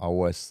curriculum. I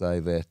always say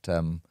that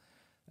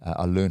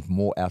I learned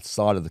more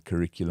outside of the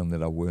curriculum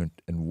than I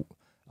weren't. And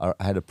I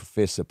had a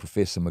professor,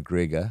 Professor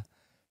McGregor,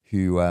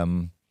 who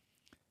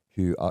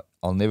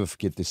I'll never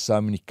forget. There's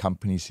so many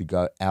companies who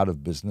go out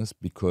of business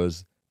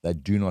because they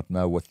do not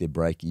know what their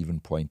break-even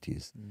point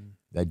is.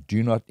 They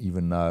do not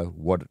even know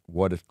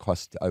what it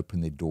costs to open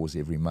their doors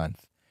every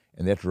month.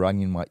 And that rang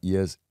in my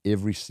ears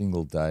every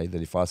single day,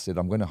 that if I said,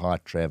 I'm going to hire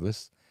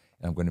Travis,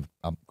 and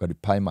I'm going to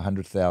pay him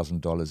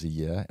 $100,000 a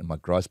year, and my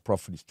gross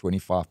profit is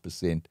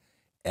 25%,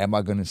 am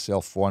I going to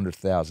sell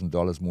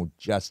 $400,000 more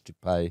just to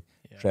pay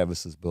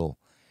Travis's bill?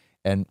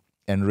 And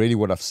really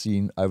what I've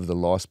seen over the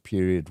last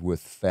period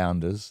with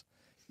founders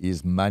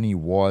is money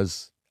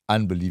was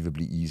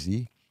unbelievably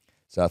easy.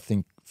 So I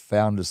think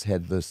founders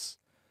had this,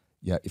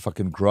 if I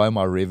can grow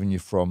my revenue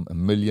from $1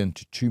 million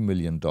to $2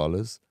 million,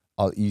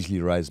 I'll easily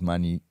raise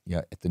money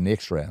at the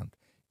next round,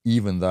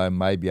 even though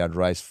maybe I'd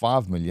raise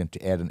 $5 million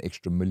to add an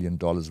extra $1 million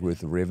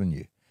worth of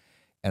revenue.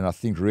 And I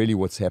think really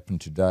what's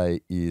happened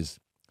today is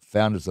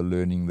founders are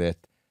learning that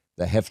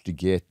they have to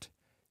get,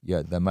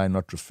 they may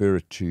not refer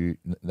to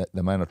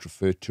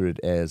it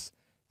as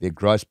their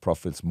gross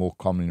profits, more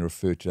commonly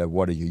referred to as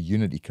what are your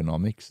unit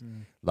economics.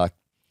 Like,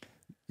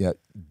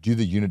 do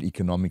the unit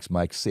economics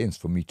make sense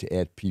for me to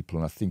add people?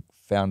 And I think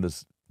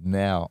founders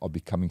now are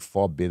becoming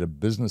far better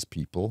business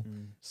people,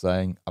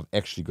 saying, I've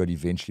actually got to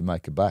eventually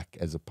make a buck,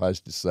 as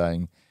opposed to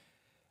saying,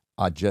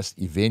 I just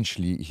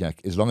eventually,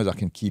 as long as I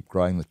can keep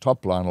growing the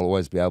top line, I'll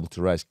always be able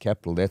to raise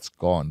capital. That's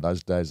gone.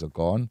 Those days are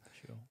gone.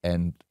 Sure.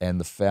 And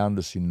the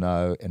founders who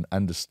know and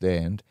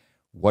understand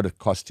what it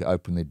costs to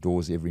open their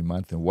doors every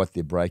month and what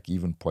their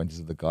break-even point is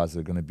of the guys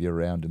that are going to be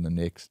around in the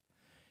next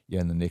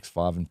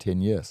 5 and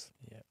 10 years.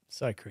 Yeah,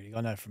 so critical.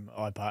 I know from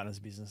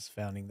iPartners business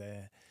founding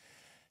there,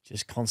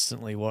 just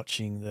constantly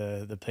watching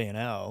the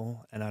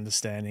P&L and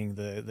understanding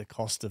the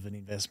cost of an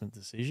investment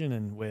decision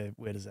and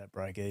where does that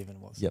break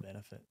even, what's the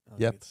benefit. I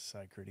think it's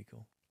so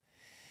critical.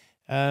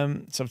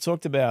 So I've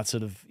talked about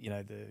sort of,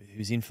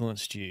 who's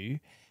influenced you.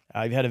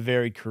 You've had a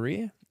varied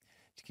career.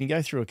 Can you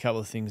go through a couple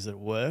of things that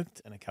worked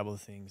and a couple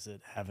of things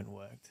that haven't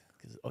worked?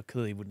 Because it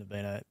clearly wouldn't have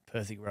been a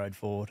perfect road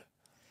forward.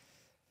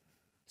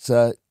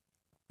 So,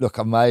 look,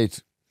 I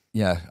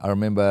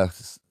remember,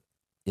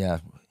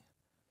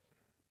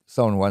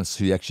 someone once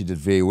who actually did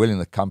very well in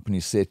the company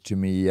said to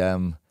me, I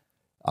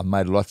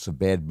made lots of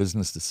bad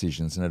business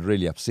decisions, and it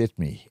really upset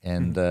me.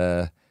 And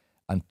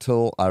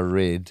until I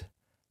read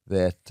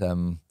that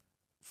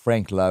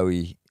Frank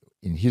Lowy,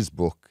 in his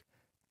book,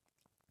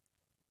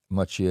 I'm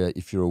not sure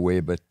if you're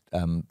aware, but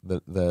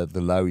the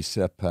Lowy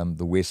set up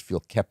the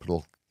Westfield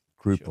Capital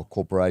Group or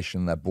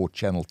Corporation. They bought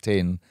Channel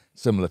 10,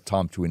 similar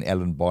time to when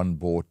Alan Bond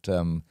bought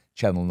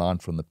Channel 9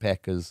 from the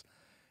Packers.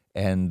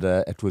 And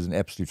it was an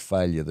absolute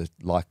failure.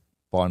 Like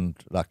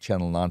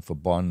Channel 9 for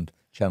Bond,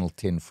 Channel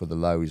 10 for the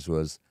Lowys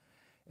was.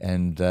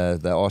 And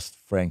they asked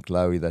Frank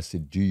Lowy, they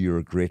said, do you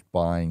regret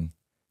buying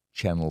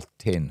Channel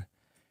 10?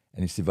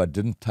 And he said, if I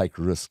didn't take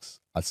risks,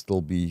 I'd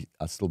still be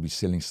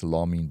selling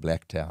salami in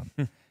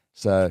Blacktown.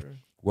 So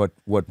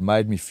what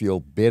made me feel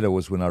better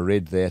was when I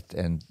read that,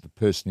 and the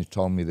person who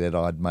told me that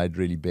I'd made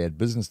really bad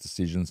business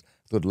decisions,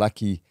 I thought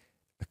lucky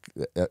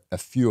a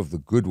few of the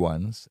good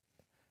ones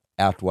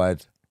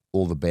outweighed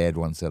all the bad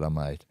ones that I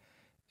made.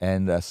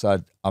 And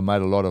so I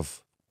made a lot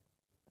of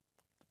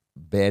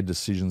bad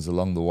decisions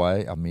along the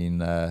way. I mean,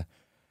 the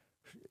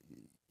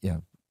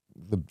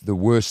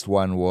worst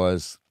one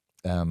was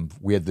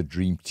we had the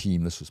dream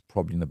team. This was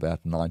probably in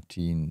about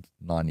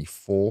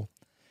 1994.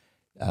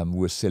 We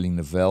were selling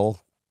Novell,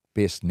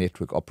 best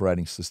network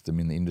operating system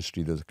in the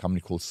industry. There's a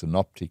company called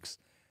Synoptics.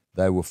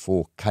 They were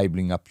for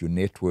cabling up your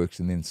networks,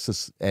 and then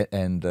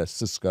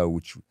Cisco,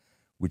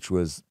 which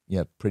was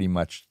pretty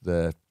much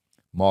the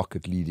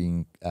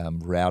market-leading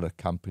router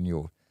company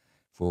or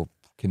for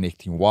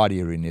connecting wide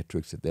area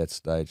networks at that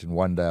stage. And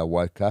one day I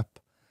woke up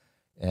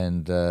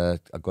and I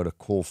got a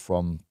call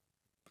from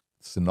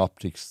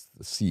Synoptics,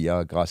 the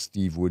CEO, guy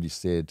Steve Wood. He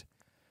said,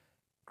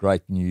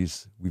 great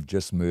news, we've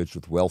just merged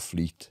with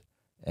Wellfleet,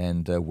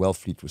 and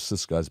Wellfleet was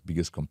Cisco's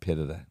biggest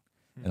competitor.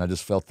 And I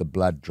just felt the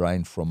blood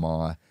drain from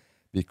my,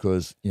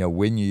 because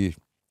when you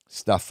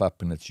stuff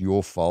up and it's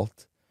your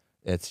fault,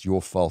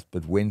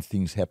 but when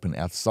things happen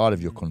outside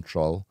of your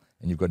control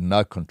and you've got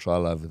no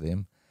control over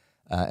them,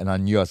 and I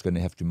knew I was going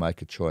to have to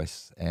make a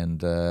choice,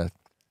 and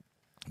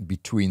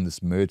between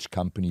this merged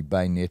company,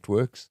 Bay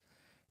Networks,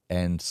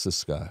 and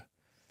Cisco.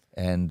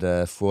 And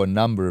for a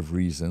number of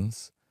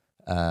reasons,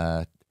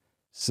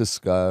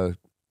 Cisco,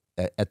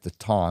 at the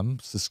time,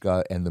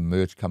 Cisco and the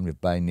merged company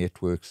of Bay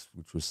Networks,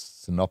 which was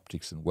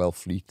Synoptics and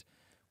Wellfleet,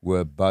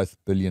 were both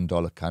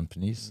billion-dollar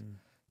companies.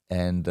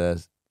 And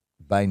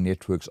Bay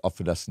Networks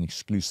offered us an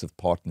exclusive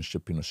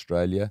partnership in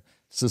Australia.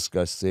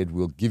 Cisco said,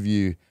 we'll give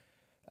you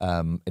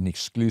an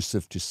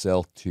exclusive to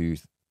sell through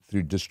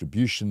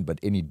distribution, but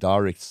any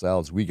direct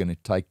sales we're going to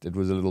take. It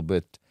was a little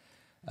bit,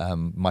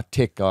 my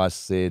tech guys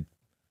said,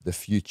 the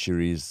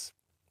future is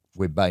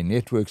where Bay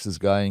Networks is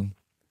going.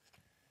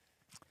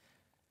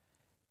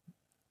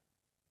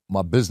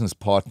 My business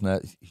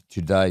partner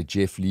today,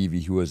 Jeff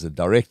Levy, who was the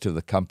director of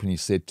the company,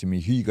 said to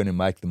me, who are you going to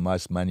make the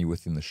most money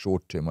with in the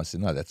short term? I said,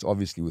 no, that's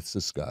obviously with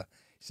Cisco.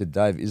 He said,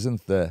 Dave,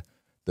 isn't the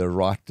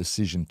right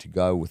decision to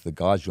go with the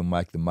guys you'll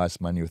make the most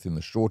money with in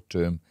the short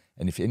term,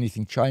 and if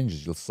anything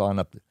changes, you'll sign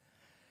up?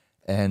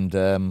 And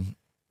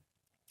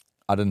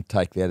I didn't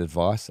take that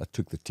advice. I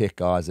took the tech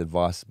guys'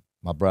 advice,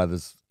 my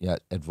brother's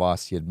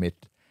advice he had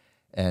met,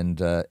 and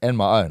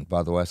my own,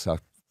 by the way. So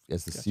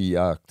as the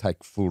CEO, I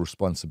take full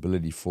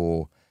responsibility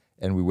for,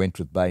 and we went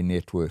with Bay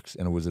Networks,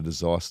 and it was a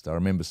disaster. I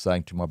remember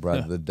saying to my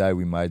brother, the day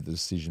we made the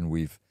decision,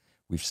 we've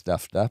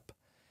stuffed up,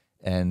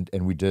 and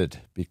we did,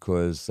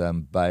 because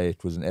Bay,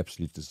 it was an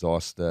absolute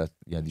disaster.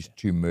 These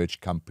two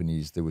merged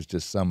companies, there was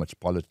just so much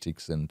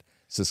politics, and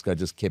Cisco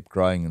just kept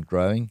growing and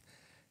growing.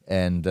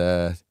 And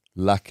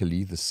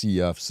luckily, the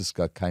CEO of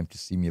Cisco came to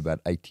see me about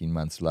 18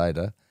 months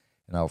later,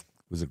 and it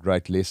was a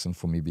great lesson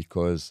for me,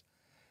 because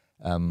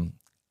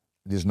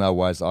there's no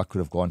ways I could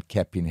have gone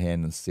cap in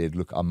hand and said,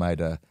 look, I made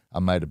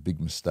a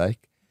big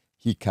mistake.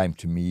 He came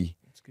to me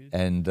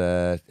and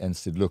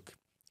said, look,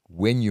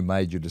 when you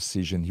made your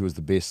decision, he was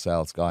the best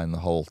sales guy in the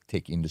whole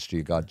tech industry,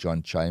 a guy,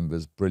 John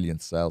Chambers,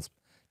 brilliant sales.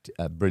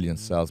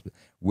 But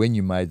when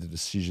you made the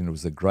decision, it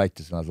was the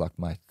greatest. And I was like,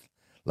 mate,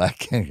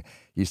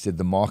 he said,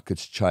 the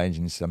market's changed,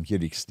 and he said, I'm here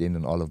to extend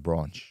an olive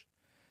branch.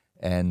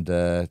 And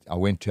I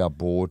went to our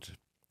board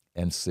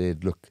and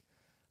said, look,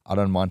 I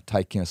don't mind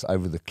taking us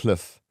over the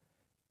cliff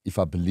if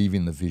I believe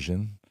in the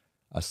vision.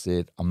 I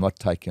said, I'm not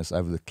taking us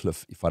over the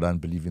cliff if I don't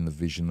believe in the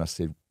vision. I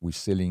said, we're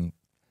selling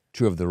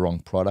two of the wrong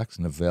products,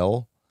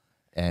 Novell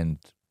and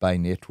Bay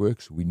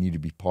Networks. We need to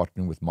be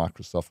partnering with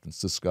Microsoft and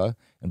Cisco.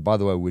 And by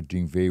the way, we're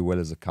doing very well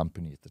as a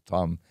company at the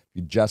time. If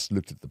you just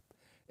looked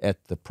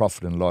at the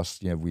profit and loss,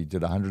 we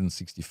did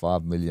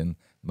 165 million,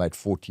 made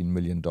 $14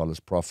 million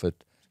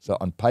profit. So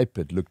on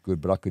paper it looked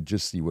good, but I could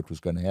just see what was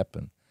going to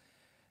happen.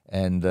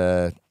 And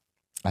I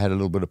had a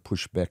little bit of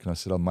pushback, and I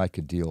said, I'll make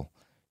a deal.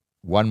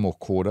 One more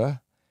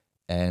quarter,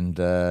 and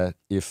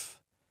if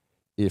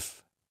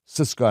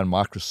Cisco and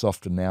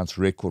Microsoft announce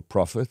record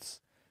profits,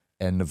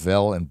 and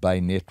Novell and Bay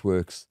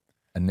Networks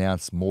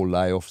announce more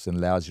layoffs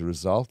and lousy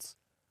results,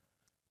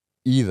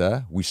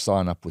 either we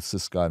sign up with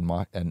Cisco and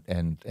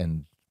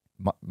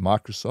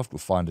Microsoft, or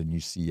find a new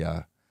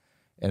CEO.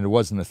 And it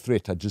wasn't a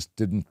threat. I just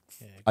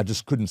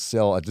couldn't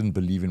sell. I didn't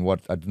believe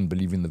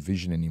in the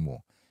vision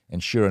anymore.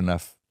 And sure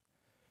enough,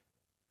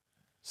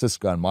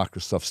 Cisco and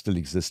Microsoft still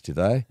exist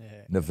today.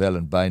 Yeah. Novell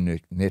and Bay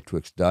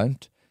Networks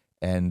don't.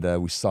 And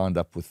we signed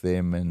up with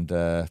them and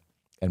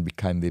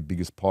became their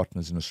biggest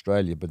partners in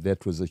Australia. But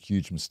that was a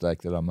huge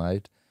mistake that I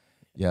made.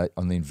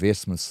 On the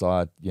investment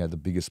side, the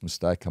biggest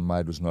mistake I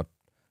made was not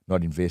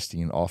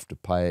investing in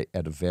Afterpay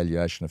at a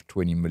valuation of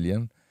 $20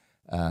 million.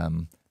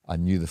 I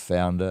knew the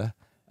founder.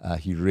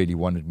 He really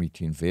wanted me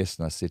to invest,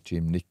 and I said to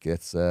him, Nick,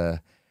 that's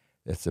a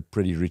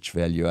pretty rich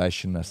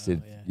valuation. I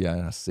said,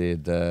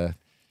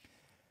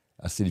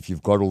 I said, if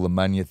you've got all the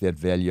money at that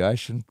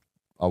valuation,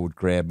 I would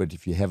grab it.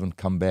 If you haven't,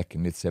 come back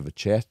and let's have a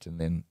chat, and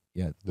then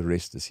the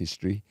rest is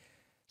history.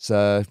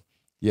 So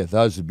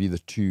those would be the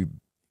two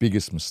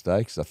biggest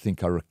mistakes. I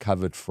think I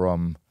recovered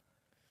from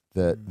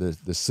the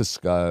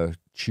Cisco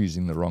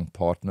choosing the wrong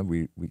partner.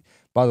 We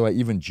by the way,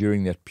 even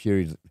during that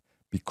period,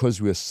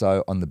 because we were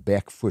so on the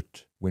back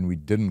foot when we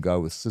didn't go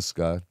with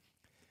Cisco,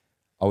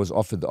 I was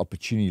offered the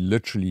opportunity.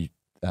 Literally,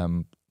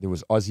 there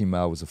was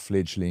Aussiemail, was a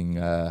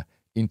fledgling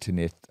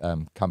internet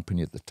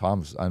company at the time.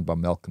 It was owned by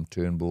Malcolm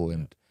Turnbull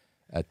and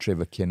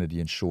Trevor Kennedy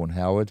and Sean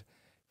Howard.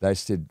 They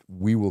said,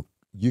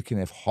 you can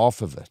have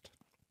half of it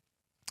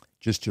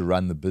just to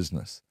run the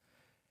business.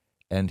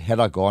 And had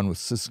I gone with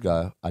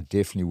Cisco, I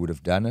definitely would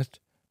have done it.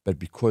 But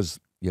because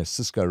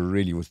Cisco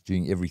really was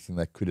doing everything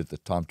they could at the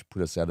time to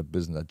put us out of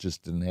business, we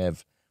just didn't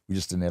have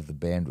the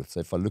bandwidth. So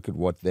if I look at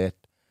what that,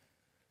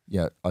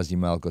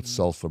 Aussiemail got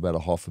sold for about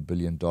 $500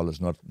 million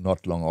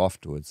not long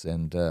afterwards.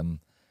 And those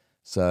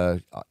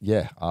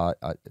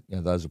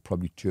are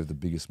probably two of the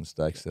biggest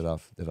mistakes that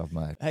I've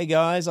made. Hey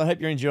guys, I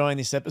hope you're enjoying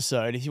this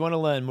episode. If you want to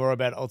learn more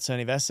about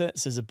alternative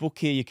assets, there's a book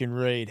here you can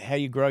read, How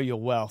You Grow Your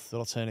Wealth with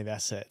Alternative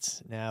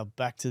Assets. Now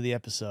back to the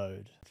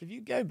episode. If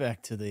you go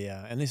back to the,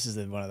 and this is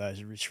one of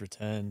those risk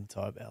return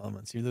type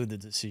elements, you look at the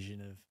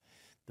decision of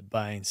the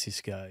Bain,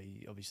 Cisco,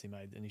 you obviously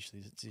made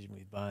initially the decision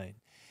with Bain.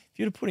 If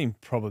you were to put in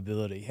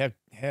probability,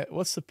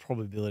 what's the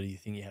probability you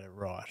think you had it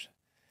right?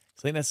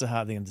 I think that's the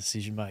hard thing in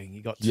decision making.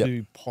 You got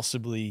two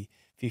possibly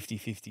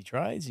 50-50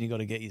 trades, and you got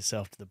to get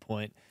yourself to the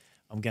point,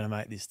 I'm going to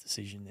make this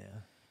decision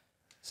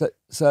now.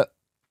 So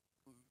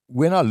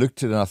when I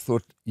looked at it, and I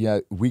thought,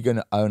 we're going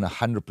to own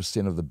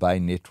 100% of the Bay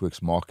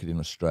Networks market in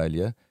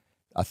Australia.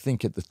 I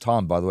think at the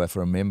time, by the way, if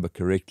I remember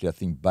correctly, I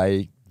think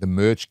Bay, the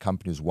merged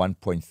company, was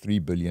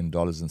 $1.3 billion,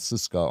 and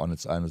Cisco on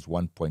its own is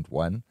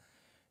 1.1.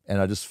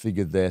 And I just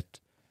figured that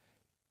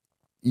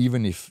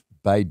even if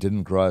Bay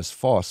didn't grow as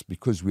fast,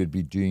 because we'd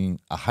be doing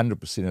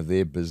 100% of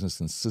their business,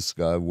 and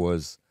Cisco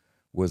was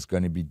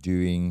going to be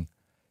doing,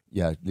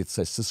 let's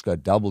say Cisco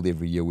doubled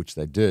every year, which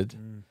they did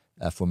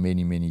for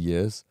many, many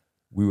years,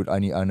 we would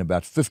only own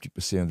about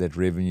 50% of that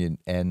revenue.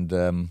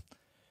 And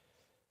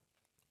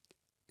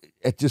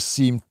it just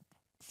seemed,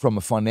 from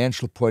a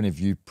financial point of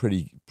view,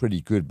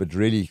 pretty good. But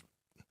really,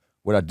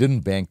 what I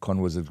didn't bank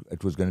on was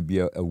it was going to be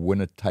a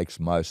winner takes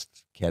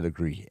most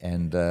category.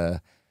 And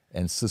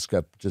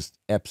Cisco just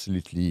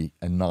absolutely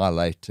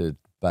annihilated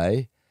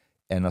Bay.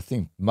 And I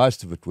think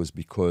most of it was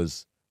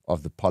because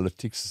of the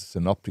politics.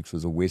 Synoptics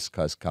was a West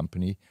Coast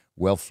company.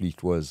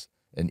 Wellfleet was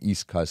an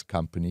East Coast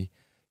company.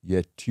 You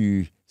had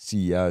two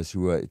CEOs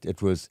who were,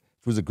 it was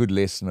a good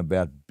lesson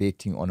about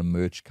betting on a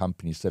merged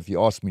company. So if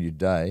you ask me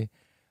today,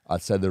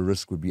 I'd say the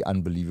risk would be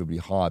unbelievably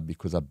high,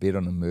 because I bet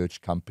on a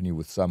merged company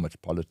with so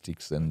much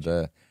politics, and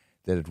that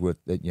it would,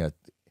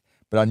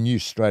 but I knew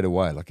straight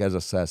away. Like, as I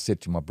say, I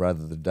said to my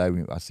brother the day,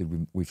 I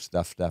said, we've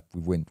stuffed up.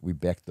 We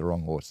backed the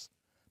wrong horse.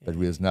 But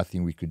there was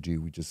nothing we could do.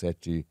 We just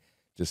had to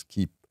just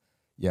keep,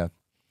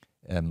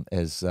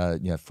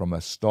 from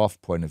a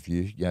staff point of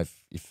view,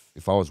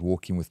 if I was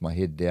walking with my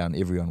head down,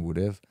 everyone would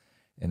have.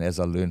 And as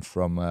I learned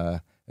from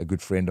a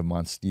good friend of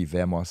mine, Steve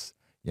Amos,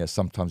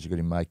 sometimes you've got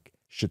to make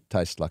shit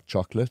taste like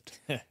chocolate.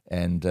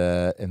 and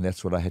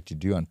that's what I had to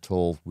do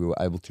until we were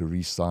able to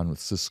re-sign with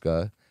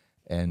Cisco.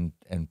 And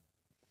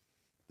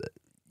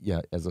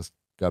as I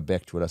go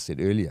back to what I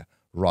said earlier,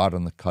 ride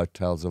on the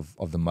coattails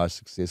of the most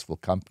successful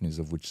companies,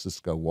 of which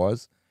Cisco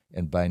was,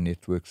 and Bay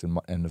Networks and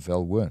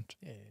Novell weren't.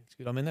 Yeah, it's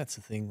good. I mean, that's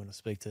the thing when I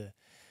speak to a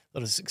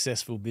lot of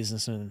successful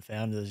businessmen and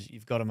founders,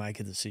 you've got to make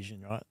a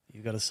decision, right?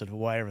 You've got to sort of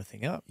weigh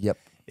everything up. Yep.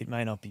 It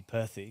may not be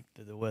perfect,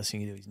 but the worst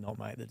thing you do is not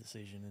make the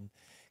decision. And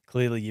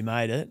clearly you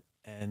made it,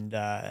 and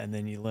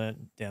then you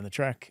learnt down the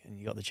track, and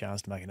you got the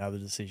chance to make another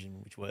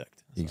decision which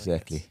worked. So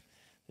Exactly.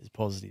 there's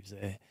positives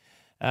there.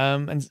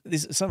 And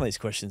some of these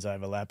questions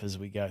overlap as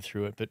we go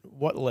through it, but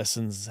what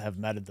lessons have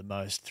mattered the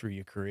most through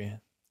your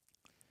career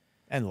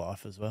and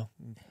life as well?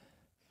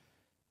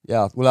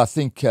 Yeah, well, I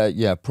think,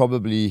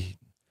 probably,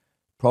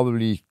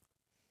 from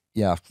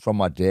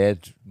my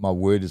dad, my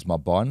word is my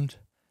bond.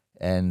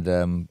 And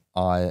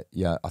I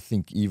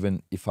think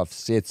even if I've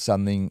said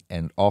something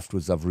and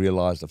afterwards I've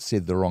realized I've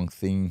said the wrong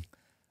thing,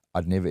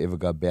 I'd never ever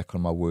go back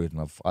on my word.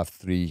 And I've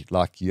three,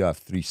 like you, I have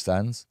three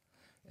sons,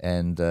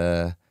 and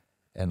I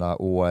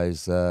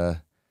always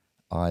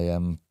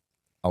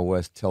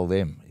always tell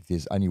them, if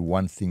there's only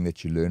one thing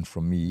that you learn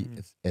from me,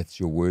 it's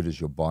your word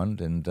is your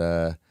bond. And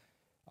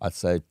I'd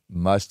say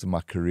most of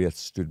my career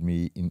stood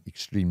me in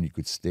extremely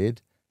good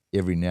stead.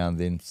 Every now and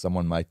then,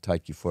 someone may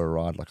take you for a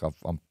ride. Like I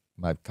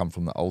might come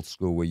from the old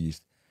school where you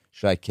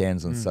shake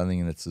hands on something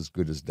and it's as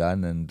good as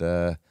done. And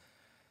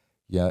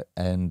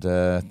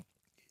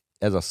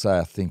as I say,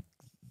 I think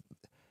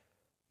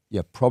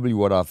probably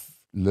what I've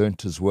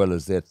learnt as well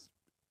is that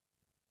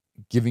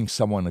giving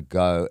someone a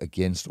go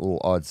against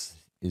all odds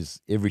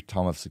is, every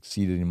time I've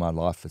succeeded in my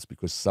life, it's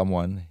because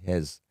someone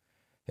has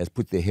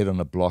put their head on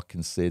a block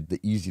and said the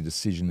easy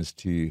decision is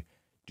to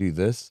do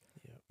this,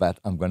 but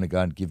I'm going to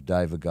go and give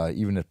Dave a go.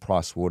 Even at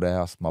Price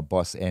Waterhouse, my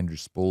boss Andrew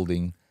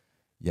Spalding,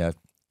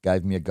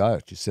 gave me a go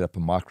to set up a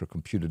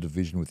microcomputer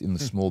division within the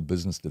small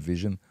business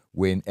division,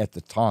 when at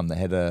the time they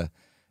had a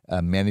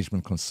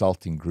management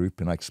consulting group,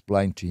 and I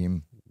explained to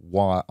him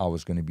why I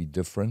was going to be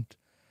different.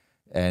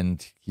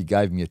 And he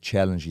gave me a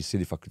challenge. He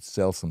said if I could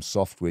sell some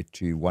software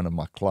to one of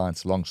my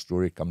clients, long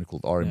story, a company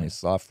called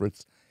RMS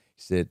Cyfritz,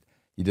 he said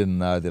he didn't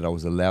know that I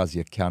was a lousy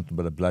accountant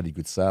but a bloody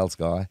good sales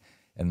guy.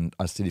 And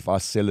I said, if I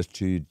sell it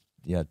to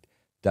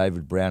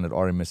David Brown at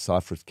RMS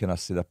Cyfritz, can I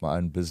set up my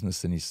own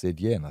business? And he said,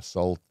 yeah. And I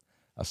sold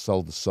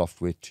the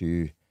software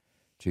to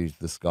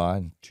this guy,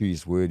 and to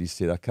his word, he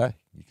said, okay,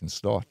 you can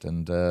start.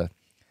 And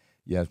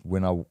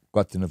when I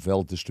got the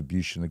Novell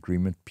distribution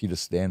agreement, Peter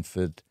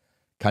Stanford,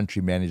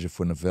 country manager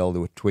for Novell, they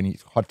were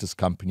 20th hottest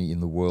company in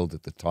the world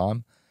at the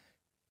time.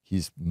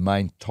 His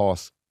main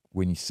task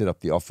when he set up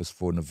the office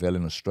for Novell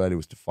in Australia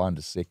was to find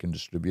a second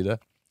distributor.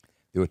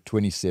 There were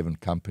 27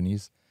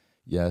 companies.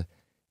 Yeah,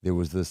 there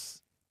was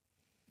this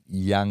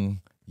young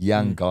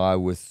guy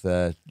with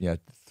 3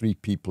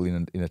 people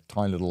in a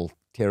tiny little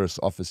terrace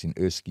office in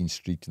Erskine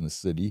Street in the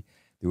city.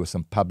 There were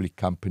some public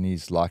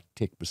companies like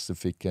Tech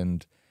Pacific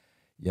and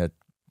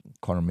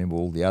can't remember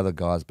all the other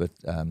guys, but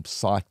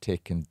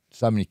SciTech, and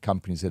so many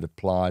companies had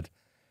applied,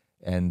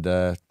 and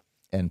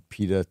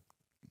Peter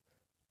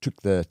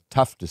took the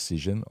tough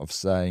decision of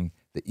saying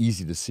the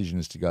easy decision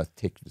is to go with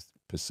Tech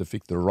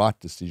Pacific, the right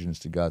decision is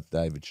to go with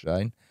David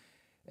Shein,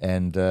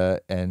 and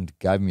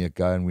gave me a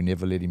go, and we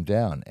never let him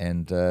down.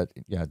 And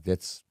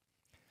that's,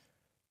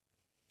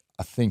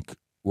 I think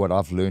what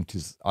I've learned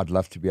is I'd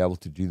love to be able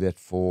to do that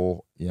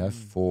for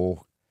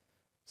for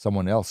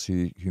someone else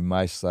who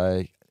may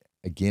say,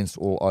 against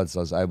all odds,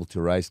 I was able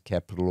to raise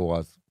capital, or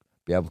I'd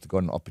be able to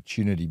get an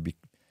opportunity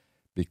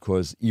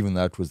because even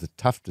though it was the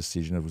tough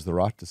decision, it was the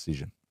right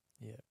decision.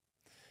 Yeah.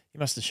 You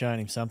must have shown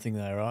him something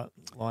though, right?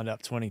 Lined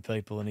up 20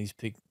 people and he's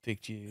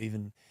picked you.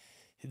 Even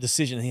the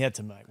decision he had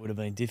to make would have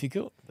been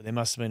difficult, but there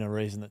must have been a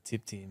reason that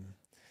tipped him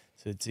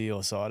to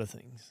your side of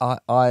things.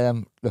 I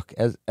am, look,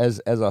 as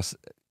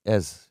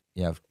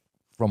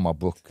from my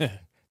book,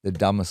 the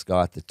dumbest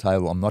guy at the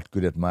table. I'm not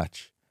good at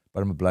much,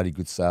 but I'm a bloody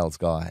good sales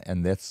guy,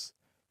 and that's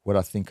what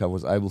I think I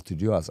was able to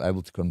do. I was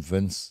able to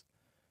convince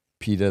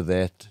Peter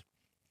that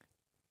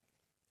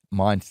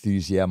my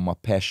enthusiasm, my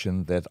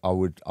passion, that I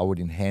would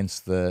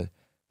enhance the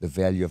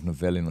value of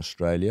Novell in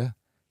Australia,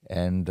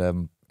 and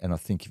I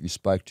think if you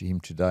spoke to him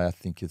today, I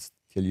think it's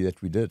tell you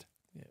that we did.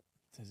 Yeah,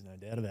 there's no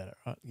doubt about it,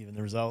 right? Given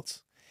the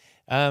results.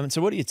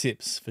 So what are your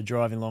tips for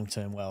driving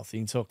long-term wealth? You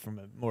can talk from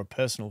a more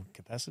personal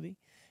capacity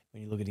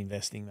when you look at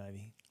investing,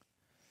 maybe.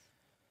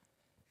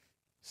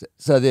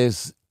 So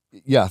there's,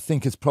 I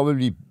think it's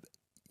probably,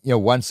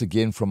 once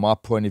again, from my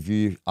point of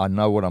view, I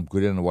know what I'm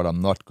good at and what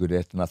I'm not good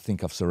at, and I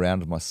think I've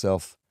surrounded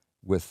myself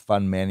with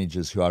fund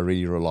managers who I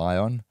really rely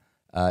on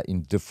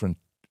in different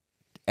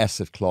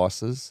asset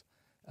classes,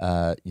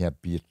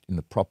 be it in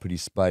the property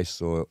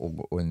space or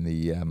in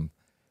the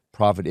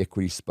private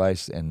equity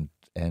space, and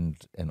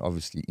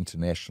obviously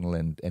international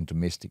and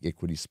domestic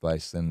equity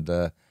space. And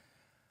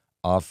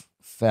I've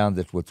found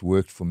that what's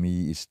worked for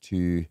me is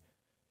to,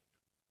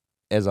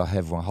 as I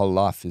have my whole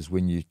life, is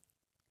when you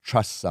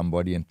trust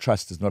somebody, and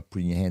trust is not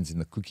putting your hands in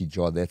the cookie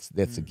jar, that's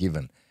a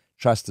given.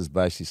 Trust is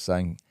basically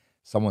saying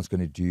someone's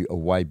going to do a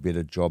way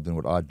better job than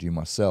what I do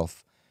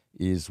myself.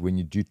 Is when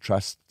you do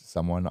trust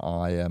someone,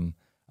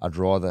 I'd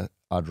rather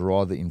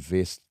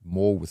invest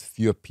more with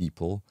fewer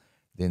people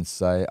than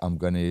say I'm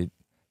going to,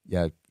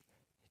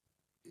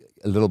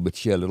 a little bit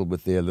here, a little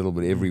bit there, a little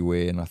bit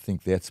everywhere. And I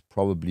think that's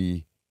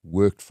probably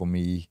worked for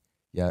me.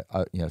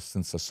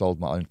 Since I sold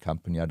my own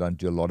company, I don't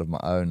do a lot of my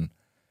own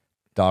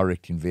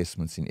direct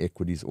investments in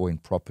equities or in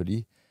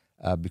property.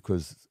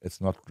 because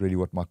it's not really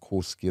what my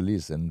core skill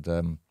is.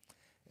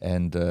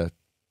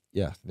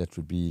 Yeah, that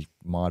would be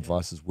my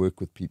advice: is work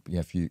with people.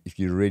 If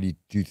you really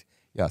do,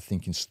 I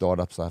think in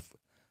startups,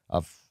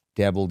 I've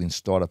dabbled in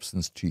startups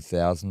since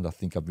 2000. I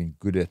think I've been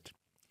good at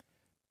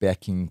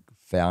backing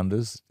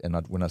founders, and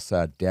when I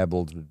say I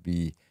dabbled, it would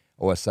be,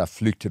 or I say I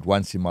fluked it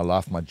once in my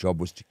life. My job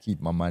was to keep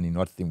my money,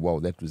 not think, wow,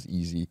 that was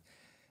easy.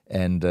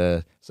 And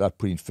so I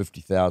put in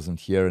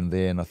 50,000 here and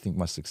there, and I think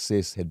my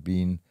success had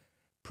been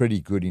pretty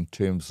good in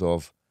terms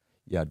of,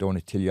 I don't want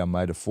to tell you I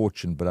made a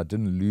fortune, but I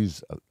didn't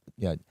lose.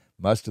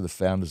 Most of the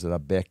founders that I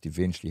backed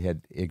eventually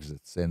had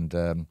exits, and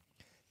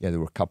there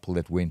were a couple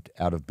that went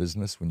out of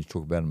business. When you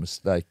talk about a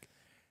mistake,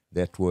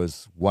 that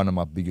was one of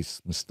my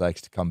biggest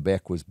mistakes to come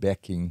back, was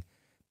backing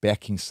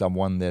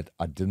someone that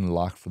I didn't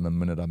like from the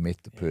minute I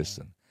met the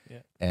person.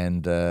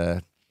 And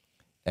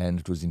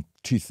it was in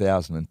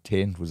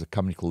 2010. It was a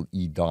company called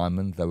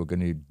E-Diamond. They were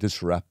going to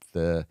disrupt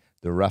the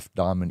rough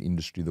diamond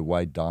industry, the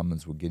way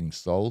diamonds were getting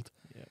sold.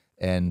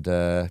 And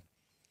I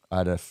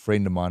had a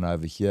friend of mine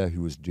over here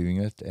who was doing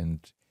it, and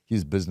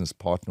his business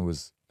partner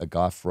was a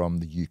guy from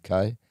the UK.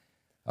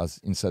 I was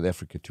in South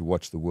Africa to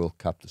watch the World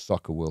Cup, the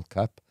Soccer World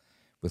Cup,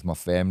 with my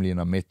family,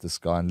 and I met this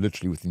guy, and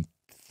literally within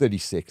 30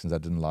 seconds I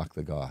didn't like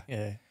the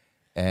guy.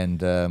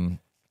 And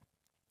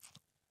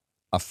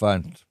I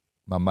phoned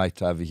my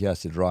mate over here. I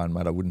said, Ryan,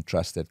 mate, I wouldn't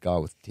trust that guy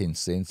with 10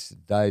 cents. He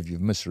said, Dave,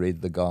 you've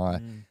misread the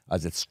guy. I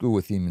was at school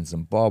with him in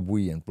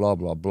Zimbabwe and blah,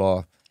 blah,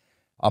 blah.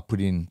 I put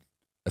in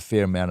a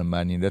fair amount of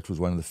money, and that was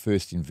one of the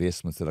first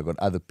investments that I got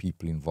other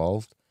people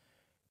involved.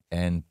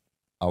 And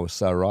I was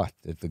so right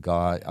that the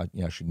guy,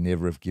 I should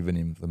never have given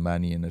him the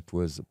money, and it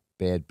was a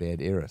bad,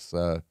 bad error.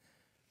 So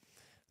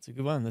it's a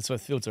good one. That's what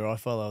filter I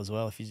follow as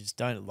well. If you just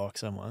don't like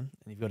someone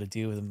and you've got to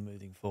deal with them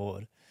moving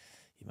forward,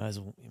 you may as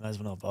well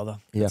not bother.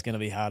 Yep. It's going to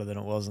be harder than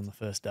it was on the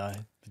first day,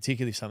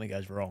 particularly if something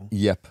goes wrong.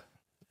 Yep.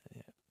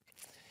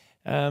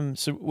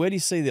 So where do you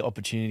see the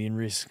opportunity and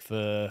risk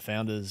for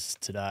founders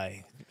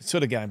today?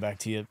 Sort of going back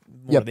to your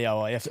more of the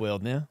OIF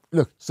world now.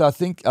 Look, so I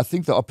think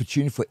the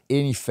opportunity for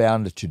any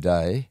founder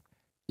today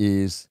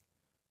is,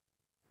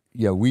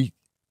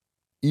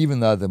 even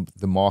though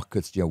the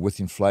markets,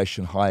 with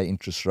inflation, higher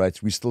interest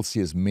rates, we still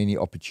see as many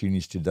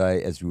opportunities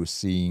today as we were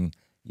seeing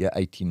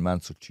 18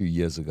 months or 2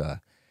 years ago.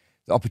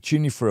 The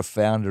opportunity for a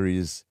founder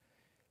is,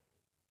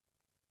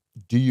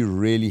 do you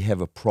really have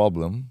a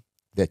problem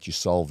that you're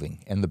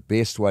solving? And the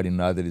best way to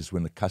know that is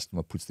when the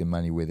customer puts their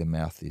money where their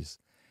mouth is.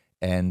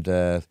 And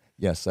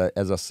so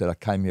as I said, I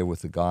came here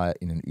with a guy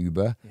in an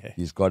Uber.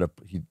 He's got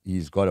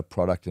a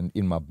product, and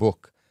in my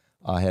book,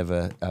 I have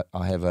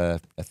a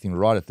thing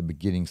right at the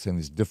beginning saying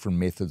there's different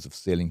methods of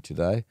selling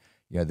today.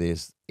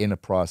 There's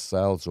enterprise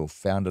sales or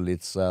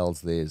founder-led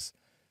sales. There's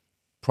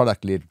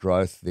product-led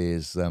growth.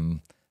 There's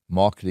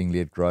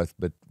marketing-led growth.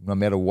 But no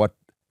matter what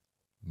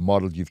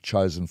model you've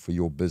chosen for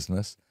your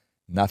business,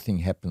 nothing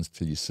happens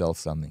till you sell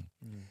something.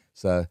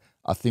 So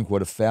I think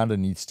what a founder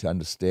needs to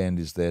understand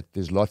is that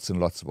there's lots and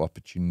lots of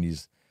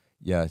opportunities,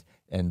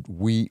 and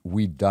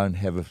we don't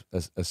have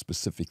a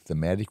specific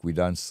thematic. We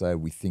don't say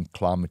we think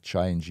climate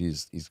change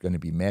is going to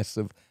be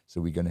massive, so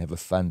we're going to have a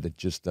fund that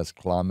just does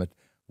climate.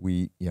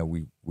 We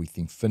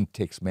think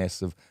fintech's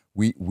massive.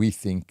 We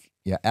think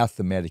our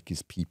thematic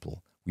is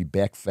people. We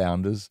back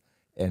founders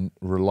and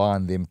rely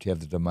on them to have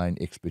the domain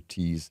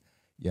expertise,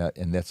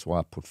 and that's why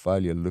our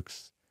portfolio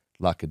looks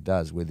like it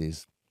does, where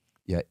there's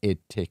ed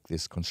tech,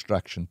 there's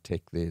construction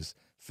tech, there's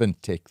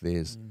fintech,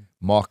 there's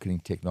marketing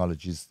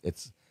technologies.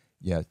 It's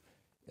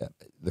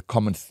the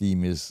common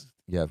theme is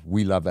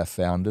we love our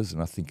founders,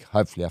 and I think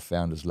hopefully our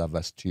founders love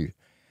us too.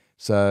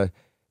 So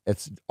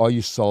it's, are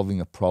you solving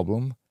a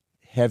problem?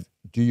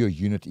 Do your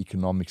unit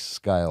economics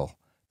scale?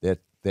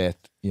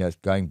 That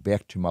going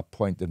back to my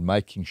point, that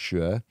making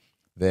sure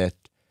that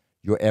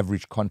your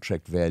average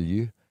contract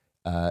value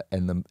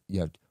and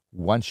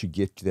once you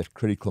get to that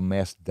critical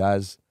mass,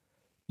 does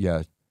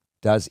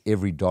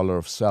every dollar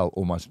of sale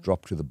almost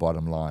drop to the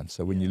bottom line?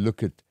 So when you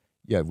look at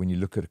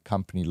a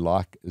company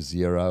like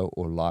Xero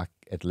or like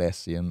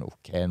Atlassian or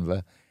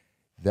Canva,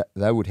 that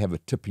they would have a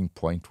tipping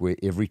point where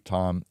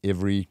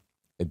every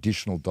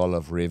additional dollar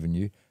of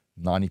revenue,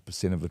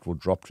 90% of it will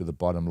drop to the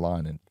bottom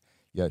line. And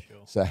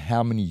so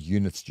how many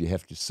units do you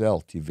have to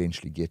sell to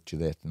eventually get to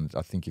that? And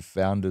I think if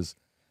founders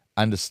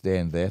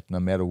understand that, no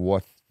matter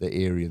what the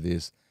area,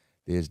 there's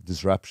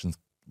disruptions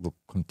will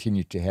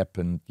continue to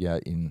happen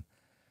in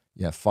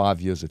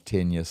 5 years or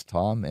 10 years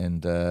time,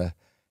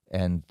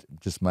 and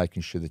just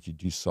making sure that you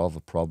do solve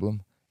a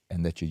problem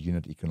and that your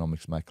unit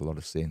economics make a lot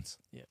of sense.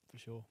 Yeah, for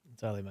sure. It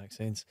totally makes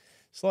sense.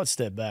 Slight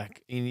step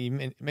back.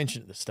 You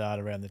mentioned at the start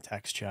around the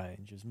tax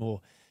change. It was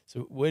more,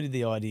 so where did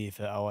the idea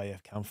for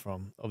OIF come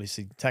from?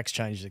 Obviously, tax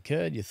changes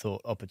occurred. You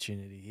thought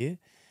opportunity here.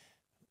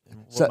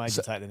 And what made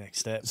you take the next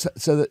step?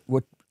 So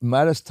what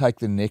made us take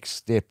the next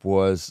step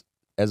was,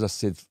 as I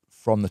said,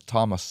 from the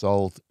time I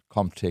sold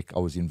Comtech, I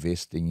was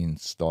investing in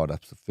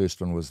startups. The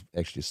first one was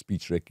actually a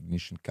speech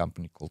recognition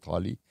company called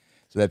Holly.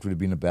 So that would have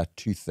been about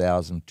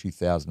 2000,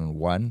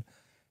 2001.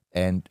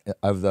 And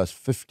over those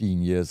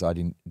 15 years,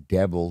 I'd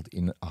dabbled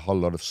in a whole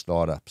lot of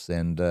startups.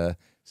 And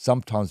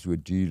sometimes we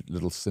would do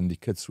little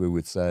syndicates where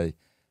we'd say,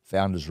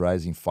 founders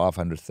raising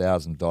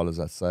 $500,000.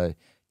 I'd say,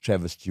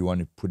 Travis, do you want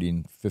to put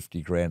in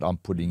 50 grand? I'm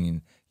putting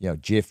in,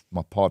 Jeff,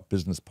 my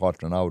business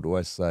partner, and I would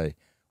always say,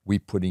 we're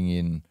putting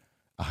in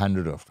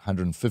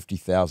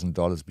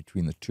 $150,000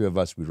 between the two of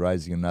us. We're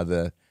raising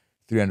another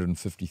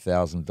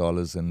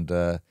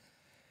 $350,000.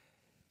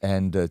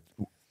 And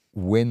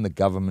when the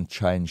government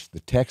changed the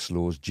tax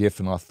laws, Jeff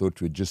and I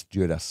thought we'd just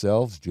do it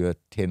ourselves, do it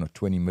 $10 or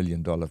 $20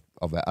 million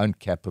of our own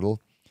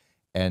capital,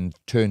 and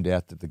turned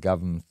out that the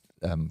government,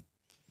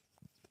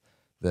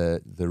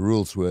 the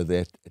rules were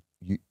that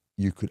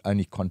you could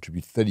only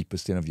contribute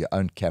 30% of your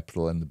own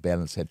capital, and the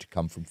balance had to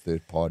come from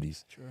third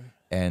parties. True.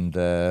 And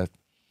I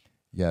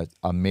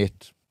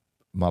met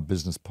my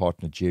business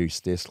partner, Jerry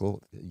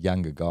Stessel, a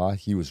younger guy.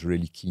 He was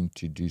really keen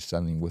to do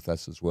something with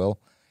us as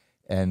well,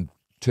 and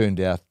turned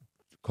out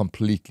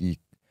completely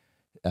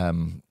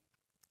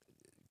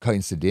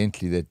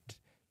coincidentally that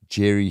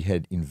Jerry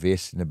had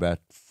invested in about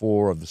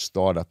 4 of the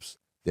startups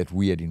that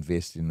we had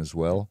invested in as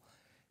well.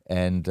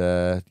 And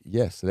so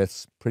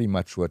that's pretty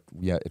much what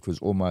it was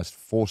almost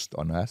forced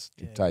on us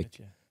to take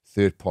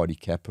third-party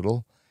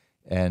capital.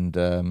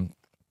 And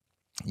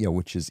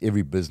which is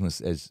every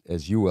business,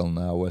 as you well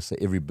know, I always say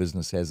every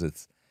business has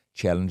its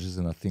challenges.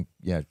 And I think,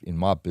 in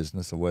my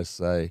business, I always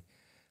say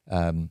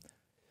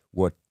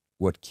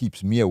what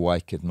keeps me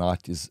awake at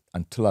night is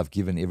until I've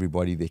given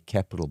everybody their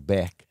capital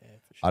back,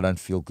 I don't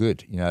feel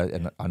good.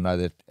 And I know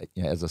that,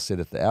 as I said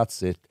at the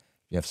outset,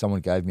 if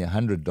someone gave me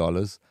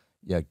 $100,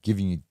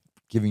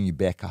 giving you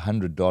back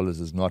 $100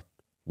 is not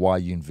why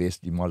you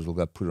invest. You might as well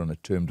go put it on a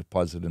term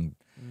deposit.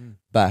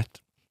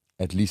 But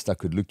at least I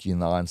could look you in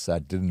the eye and say I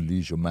didn't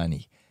lose your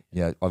money.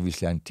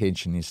 Obviously our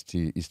intention is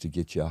to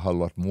get you a whole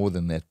lot more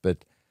than that.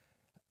 But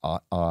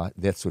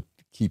that's what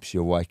keeps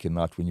you awake at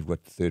night when you've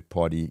got third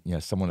party.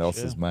 Someone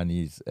else's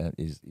money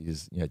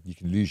is you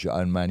can lose your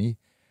own money.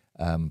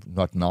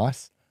 Not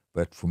nice.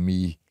 But for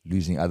me,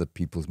 losing other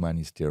people's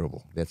money is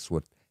terrible. That's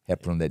what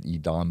happened on that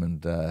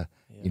E-Diamond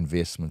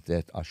investment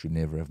that I should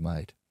never have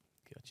made.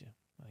 Gotcha.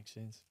 Makes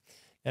sense.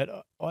 At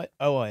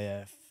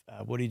OIF,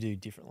 what do you do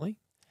differently,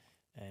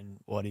 and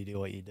why do you do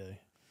what you do?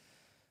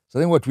 So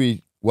I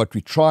think what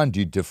we try and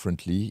do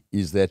differently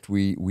is that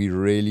we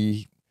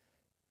really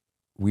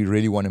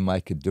want to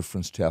make a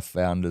difference to our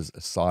founders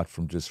aside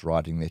from just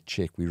writing that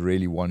check. We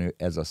really want to,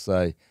 as I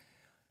say,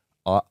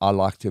 I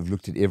like to have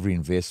looked at every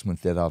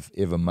investment that I've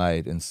ever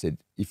made and said,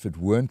 if it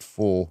weren't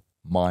for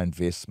my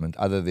investment,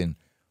 other than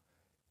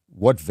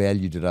what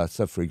value did I?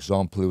 So, for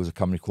example, there was a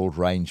company called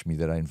Range Me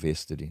that I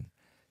invested in.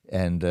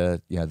 And,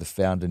 the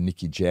founder,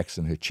 Nikki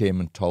Jackson, her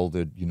chairman told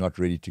her, you're not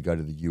ready to go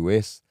to the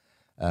US.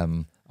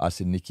 I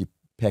said, Nikki,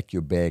 pack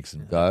your bags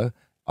and go.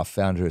 I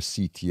found her a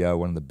CTO,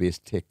 one of the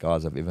best tech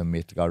guys I've ever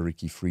met, the guy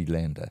Ricky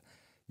Friedlander.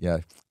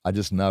 I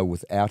just know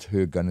without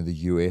her going to the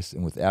US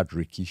and without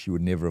Ricky, she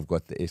would never have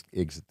got the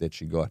exit that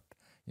she got.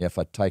 If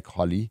I take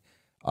Holly,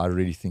 I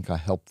really think I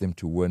helped them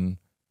to win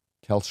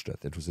Telstra.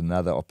 That was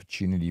another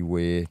opportunity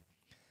where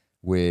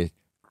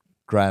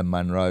Graham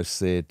Munro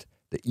said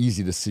the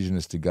easy decision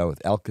is to go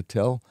with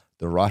Alcatel,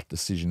 the right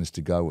decision is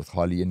to go with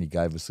Holly, and he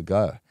gave us a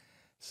go.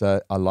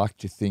 So I like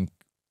to think,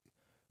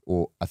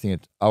 or I think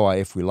at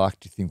OIF we like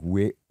to think,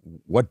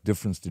 what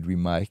difference did we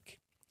make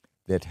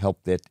that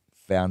helped that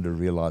founder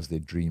realize their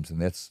dreams?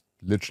 And that's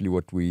literally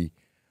what we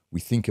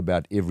think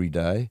about every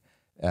day.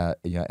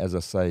 As I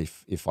say,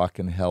 if I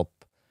can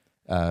help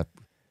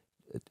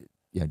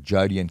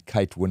Jody and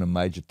Kate win a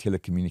major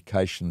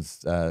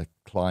telecommunications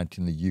client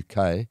in the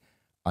UK,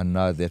 I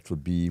know that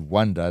would be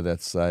one day that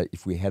say,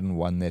 if we hadn't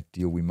won that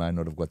deal, we may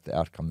not have got the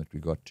outcome that we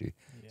got to.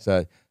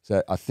 So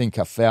I think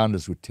our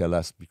founders would tell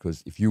us,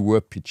 because if you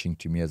were pitching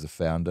to me as a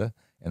founder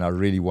and I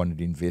really wanted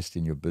to invest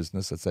in your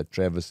business, I'd say,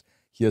 Travis,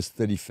 here's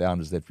 30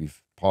 founders that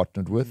we've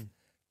partnered with.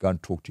 Go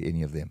and talk to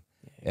any of them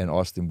and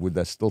ask them, would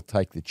they still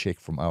take the check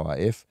from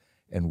OIF,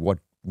 and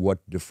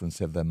what difference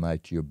have they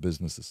made to your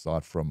business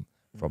aside from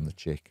the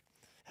check?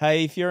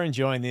 Hey, if you're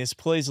enjoying this,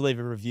 please leave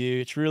a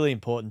review. It's really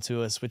important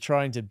to us. We're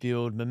trying to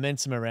build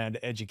momentum around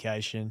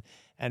education,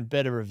 and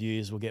better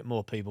reviews will get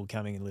more people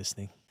coming and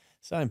listening.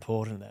 So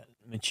important that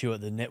mature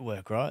the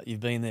network, right? You've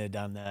been there,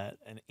 done that,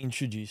 and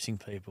introducing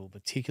people,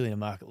 particularly in a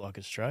market like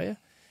Australia,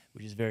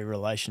 which is very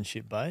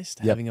relationship based.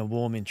 Having a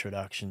warm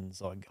introduction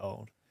is like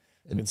gold.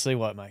 You can see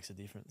why it makes a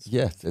difference.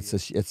 Yeah,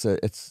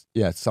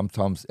 it's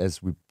sometimes,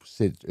 as we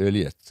said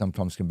earlier,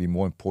 sometimes can be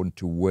more important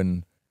to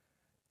win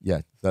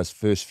those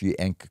first few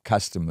anchor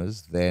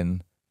customers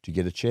than to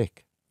get a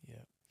check.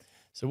 Yeah.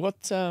 So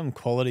what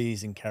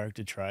qualities and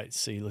character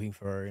traits are you looking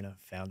for in a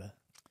founder?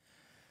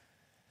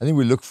 I think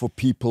we look for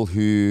people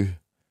who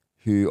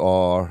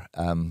are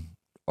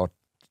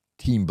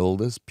team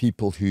builders,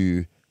 people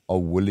who are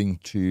willing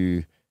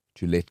to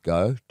let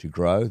go, to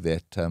grow.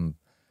 That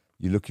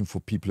you're looking for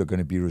people who are going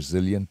to be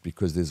resilient,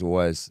 because there's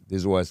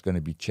always going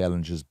to be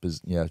challenges.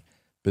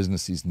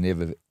 Business is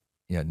never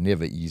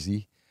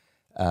easy.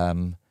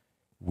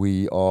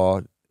 We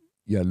are,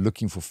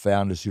 looking for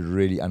founders who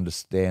really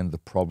understand the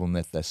problem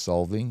that they're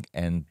solving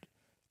and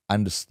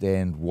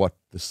understand what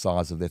the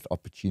size of that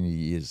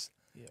opportunity is.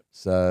 Yep.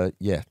 So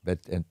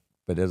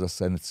but as I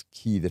said, it's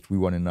key that we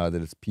want to know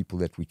that it's people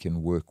that we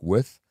can work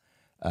with.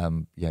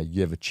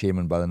 You have a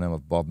chairman by the name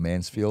of Bob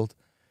Mansfield.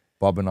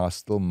 Bob and I are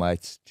still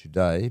mates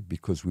today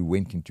because we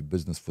went into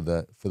business for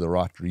the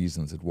right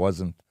reasons. It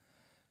wasn't,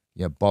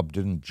 Bob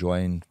didn't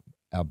join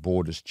our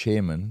board as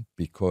chairman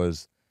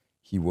because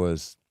he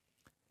was,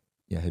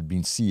 had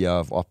been CEO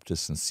of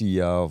Optus and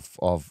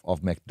CEO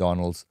of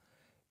McDonald's.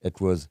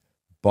 It was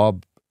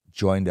Bob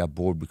joined our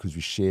board because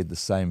we shared the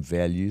same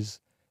values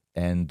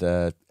and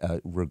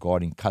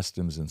regarding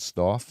customers and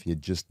staff. He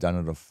had just done it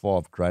on a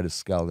far greater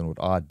scale than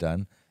what I'd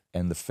done.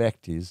 And the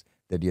fact is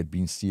that he had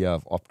been CEO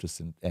of Optus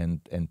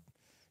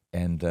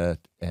and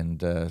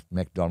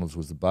McDonald's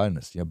was the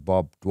bonus.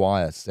 Bob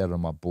Dwyer sat on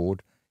my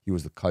board. He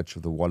was the coach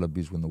of the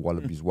Wallabies when the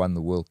Wallabies won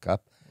the World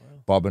Cup. Wow.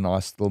 Bob and I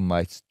are still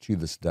mates to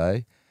this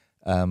day,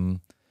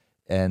 and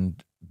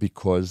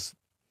because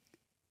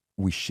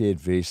we shared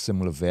very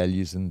similar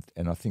values, and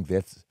I think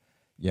that's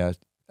he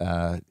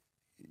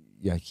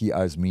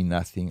owes me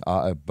nothing.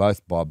 I owe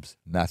both Bobs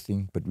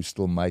nothing, but we're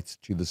still mates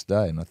to this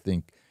day. And I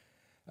think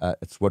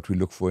it's what we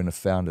look for in a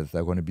founder.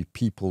 They want to be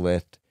people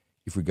that,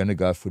 if we're going to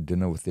go for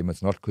dinner with them,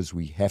 it's not because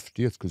we have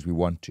to, it's because we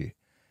want to.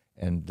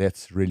 And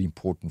that's really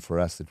important for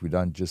us, that we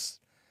don't just,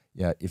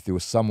 if there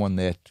was someone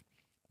that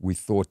we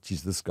thought,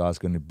 geez, this guy's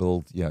going to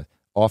build,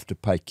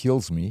 Afterpay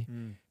kills me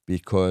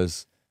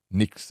because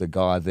Nick's the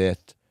guy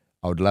that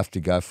I would love to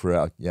go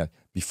for.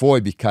 Before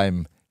he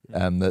became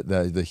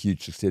the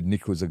huge success,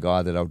 Nick was a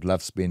guy that I would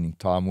love spending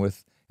time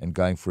with and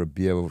going for a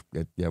beer with,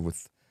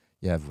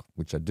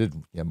 which I did.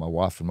 My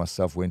wife and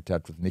myself went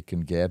out with Nick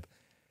and Gab.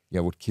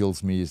 What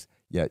kills me is,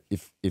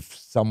 if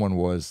someone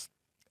was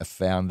a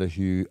founder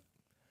who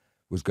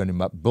was going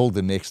to build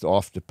the next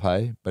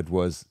Afterpay but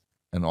was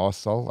an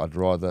arsehole, I'd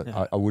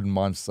rather, I wouldn't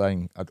mind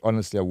saying,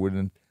 honestly, I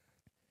wouldn't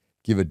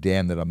give a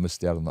damn that I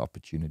missed out on the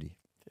opportunity.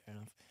 Fair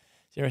enough.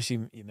 So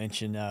actually, you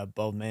mentioned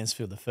Bob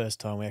Mansfield. The first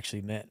time we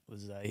actually met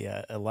was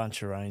a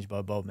lunch arranged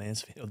by Bob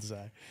Mansfield.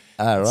 So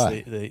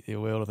right. The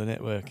world of the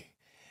network.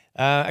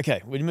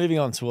 Okay, we're moving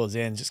on towards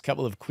the end. Just a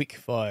couple of quick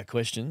fire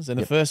questions. And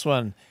the first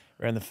one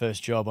around the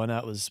first job, I know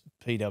it was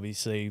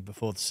PwC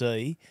before the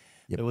C,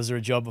 but was there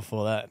a job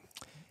before that?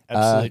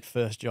 Absolute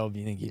first job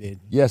you think you did?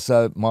 Yeah,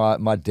 so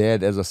my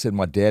dad, as I said,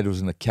 my dad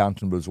was an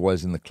accountant but was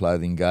always in the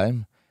clothing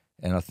game.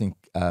 And I think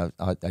I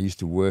used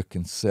to work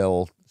and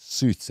sell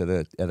suits at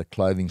a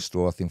clothing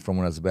store, I think from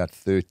when I was about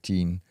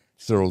 13,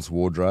 Cyril's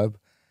Wardrobe.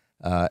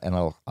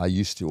 And I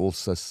used to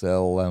also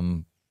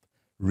sell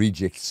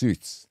reject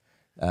suits.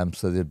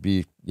 So there'd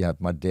be,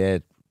 my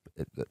dad,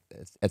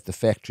 at the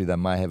factory, they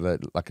may have a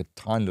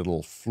tiny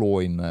little flaw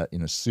in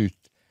a suit.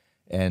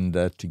 And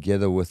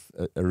together with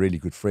a really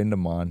good friend of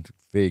mine,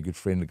 very good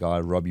friend, a guy,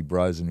 Robbie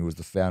Brosen, who was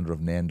the founder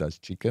of Nando's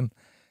Chicken,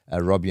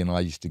 Robbie and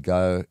I used to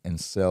go and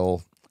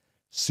sell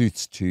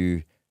suits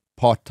to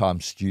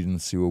part-time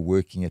students who were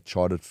working at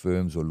chartered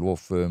firms or law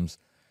firms.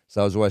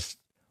 So I was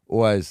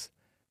always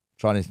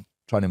trying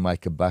to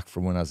make a buck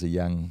from when I was a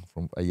young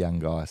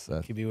guy.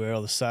 So could be where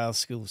all the sales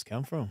skills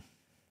come from,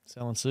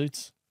 selling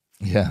suits.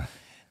 Yeah.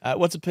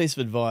 What's a piece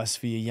of advice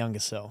for your younger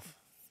self?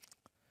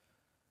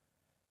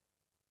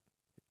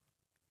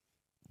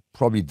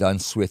 Probably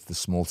don't sweat the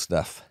small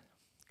stuff.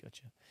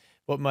 Gotcha.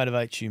 What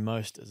motivates you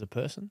most as a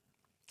person?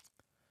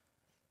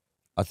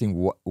 I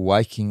think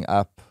waking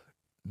up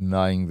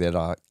knowing that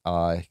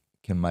I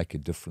can make a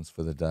difference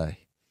for the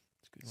day,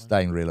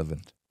 staying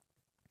relevant.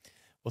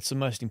 What's the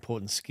most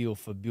important skill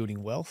for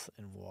building wealth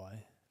and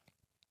why?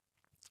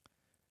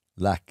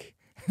 Luck.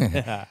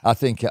 I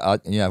think,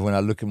 when I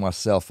look at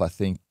myself, I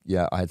think,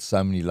 I had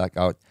so many luck.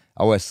 I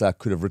always say I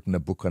could have written a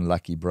book on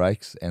lucky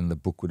breaks and the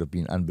book would have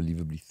been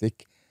unbelievably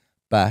thick.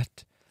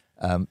 But,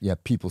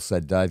 people say,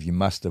 Dave, you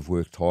must have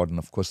worked hard. And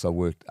of course I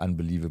worked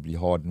unbelievably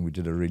hard and we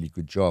did a really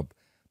good job.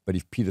 But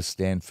if Peter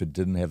Stanford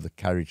didn't have the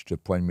courage to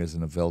appoint me as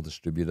an Avell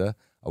distributor,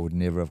 I would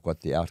never have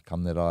got the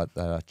outcome that I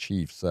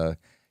achieved. So,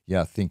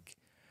 I think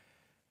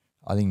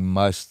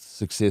most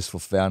successful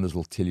founders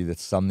will tell you that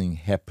something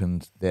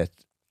happened that,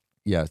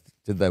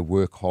 did they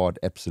work hard?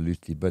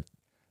 Absolutely. But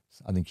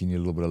I think you need a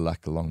little bit of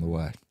luck along the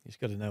way. You just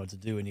got to know what to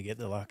do when you get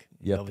the luck.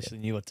 You obviously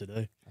knew what to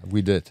do.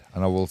 We did.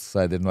 And I will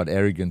say that not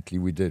arrogantly,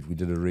 we did. We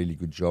did a really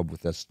good job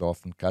with our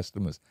staff and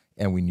customers,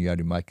 and we knew how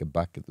to make a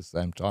buck at the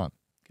same time.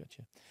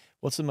 Gotcha.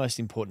 What's the most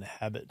important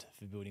habit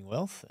for building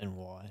wealth and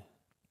why?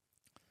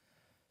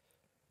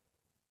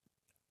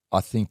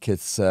 I think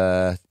it's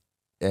I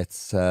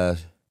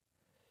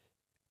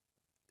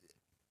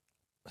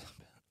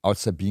would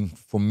say being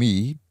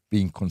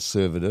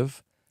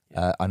conservative.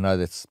 I know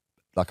that's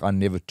I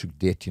never took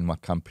debt in my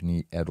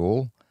company at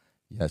all.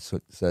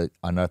 So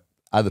I know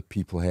other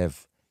people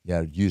have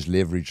used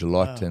leverage a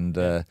lot,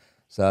 so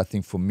I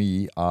think for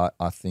me,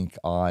 I think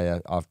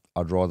I'd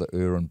rather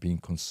err on being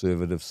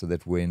conservative, so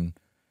that when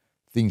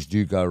things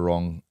do go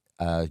wrong,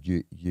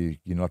 you're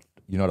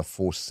not a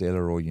forced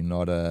seller, or you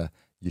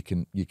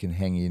can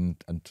hang in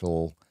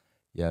until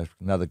yeah,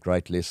 another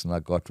great lesson I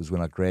got was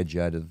when I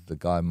graduated, the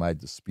guy made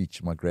the speech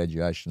at my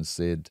graduation,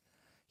 said,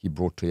 he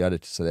brought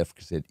Toyota to South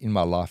Africa, said, in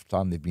my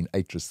lifetime, there have been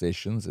 8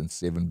 recessions and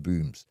 7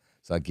 booms.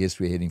 So I guess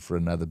we're heading for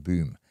another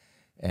boom.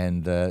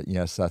 And,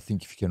 so I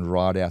think if you can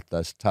ride out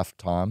those tough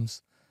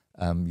times,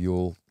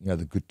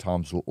 the good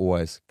times will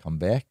always come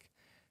back.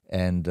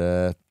 And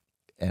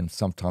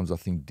sometimes I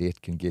think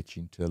debt can get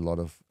you into a lot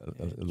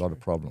of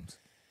problems.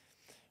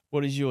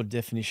 What is your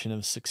definition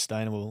of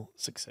sustainable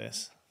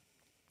success?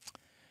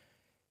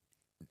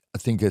 I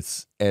think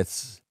it's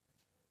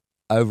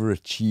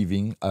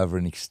overachieving over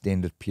an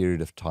extended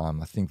period of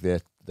time. I think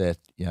that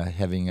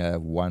having a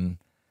one,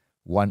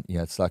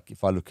 it's like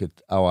if I look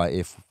at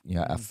OIF,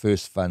 our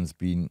first fund's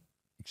been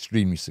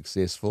extremely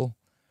successful.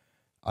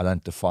 I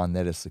don't define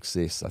that as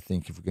success. I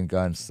think if we can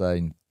go and say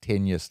in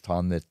 10 years'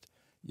 time that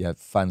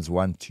funds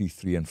 1, 2,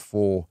 3, and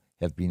 4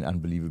 have been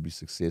unbelievably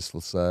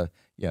successful. So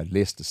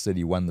Leicester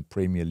City won the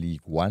Premier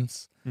League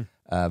once.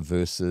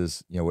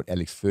 Versus what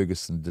Alex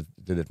Ferguson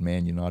did at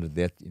Man United.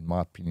 That, in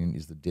my opinion,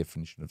 is the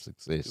definition of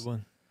success. Good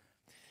one.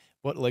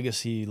 What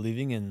legacy are you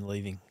living and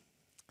leaving?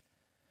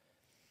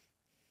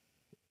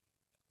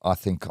 I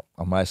think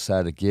I may say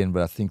it again,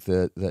 but I think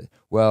I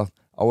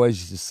always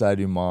used to say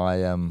to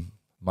my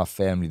my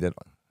family that,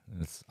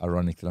 and it's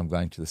ironic that I'm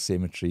going to the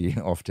cemetery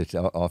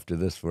after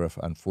this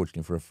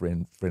unfortunately for a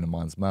friend of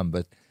mine's mum,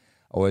 but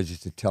I always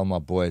used to tell my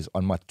boys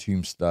on my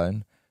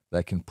tombstone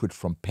they can put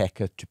from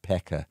packer to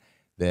packer.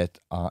 That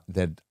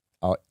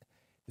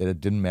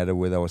it didn't matter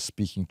whether I was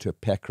speaking to a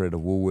packer at a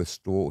Woolworths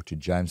store or to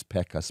James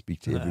Packer. I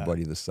speak to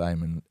everybody the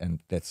same,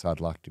 and that's how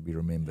I'd like to be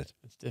remembered.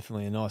 It's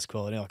definitely a nice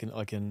quality.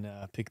 I can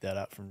pick that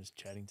up from just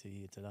chatting to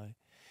you today.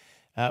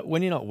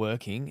 When you're not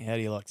working, how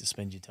do you like to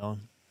spend your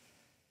time?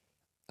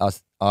 I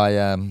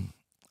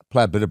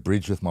play a bit of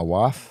bridge with my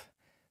wife,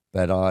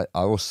 but I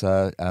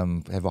also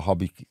have a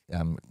hobby.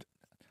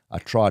 I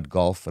tried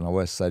golf, and I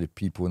always say to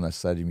people when they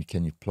say to me,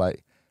 "Can you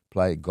play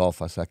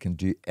golf?" I say I can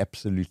do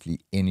absolutely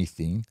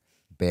anything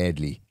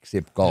badly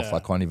except golf. Yeah. I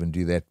can't even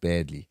do that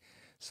badly.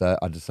 So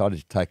I decided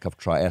to take up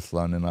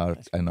triathlon,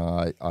 and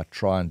I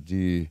try and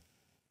do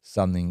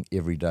something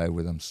every day,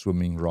 whether I'm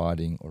swimming,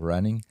 riding, or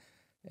running.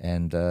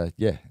 And I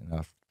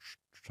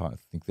try to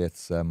think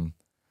that's. I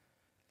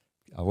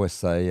always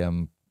say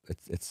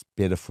it's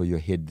better for your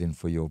head than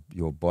for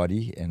your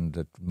body, and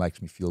it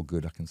makes me feel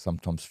good. I can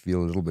sometimes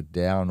feel a little bit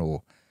down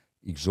or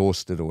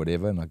exhausted or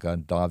whatever, and I go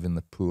and dive in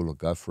the pool or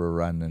go for a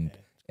run,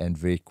 and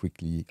very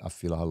quickly I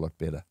feel a whole lot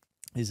better.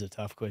 This is a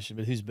tough question,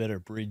 but who's better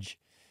at bridge,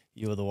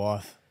 you or the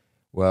wife?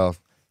 Well,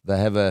 they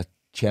have a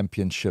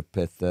championship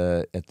at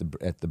the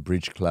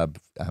bridge club,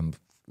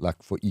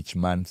 like for each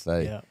month.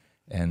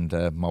 And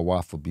my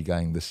wife will be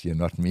going this year,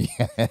 not me.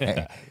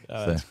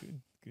 That's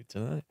good to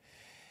know.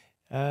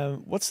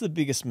 What's the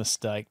biggest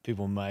mistake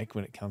people make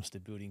when it comes to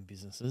building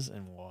businesses,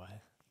 and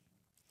why?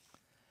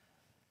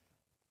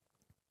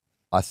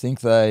 I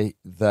think they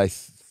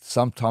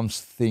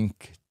sometimes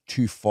think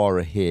too far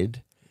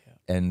ahead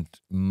and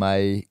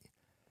may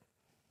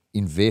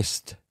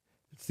invest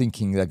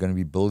thinking they're going to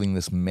be building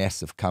this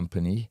massive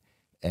company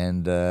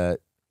and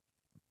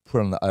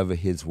put on the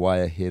overheads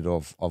way ahead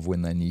of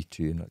when they need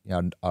to.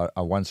 And,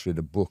 I once read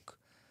a book.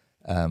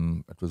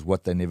 It was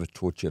What They Never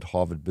Taught You at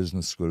Harvard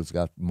Business School. It's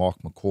got Mark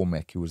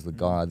McCormack, who was the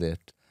guy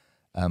that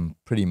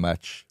pretty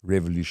much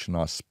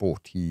revolutionized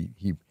sport.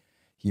 He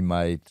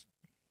made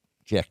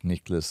Jack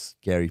Nicklaus,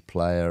 Gary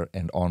Player,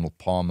 and Arnold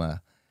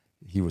Palmer.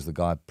 He was the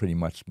guy pretty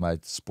much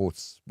made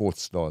sports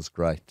stars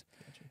great.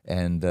 Gotcha.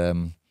 And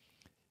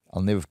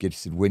I'll never forget, he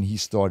said when he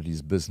started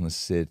his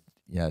business,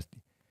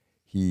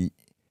 he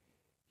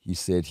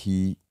said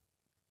he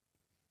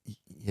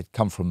had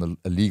come from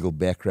a legal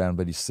background,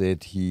 but he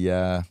said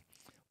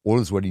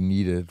what he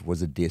needed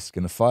was a desk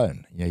and a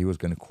phone. He was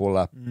going to call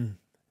up,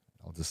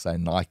 I'll just say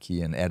Nike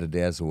and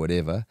Adidas or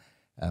whatever.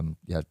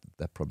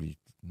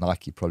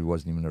 Nike probably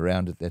wasn't even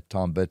around at that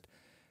time, but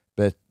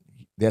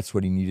that's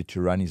what he needed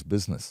to run his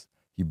business.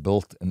 He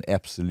built an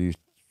absolute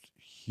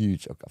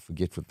huge, I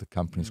forget what the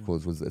company's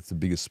called. It's the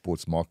biggest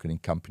sports marketing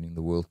company in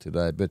the world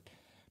today. But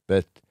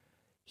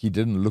he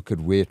didn't look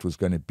at where it was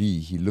going to be.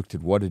 He looked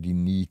at what did he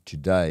need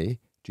today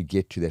to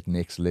get to that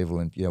next level.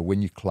 And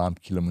when you climb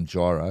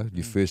Kilimanjaro,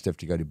 you first have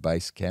to go to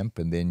base camp,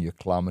 and then you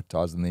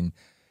acclimatize, and then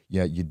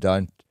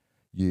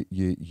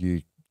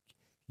you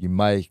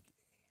may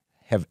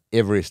have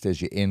Everest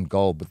as your end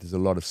goal, but there's a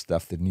lot of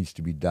stuff that needs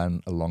to be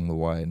done along the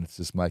way, and it's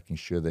just making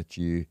sure that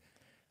you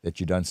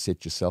don't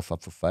set yourself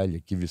up for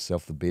failure. Give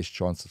yourself the best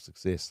chance of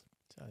success.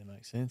 Totally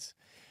makes sense.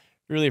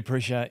 Really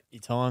appreciate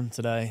your time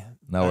today.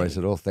 No worries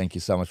at all. Thank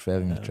you so much for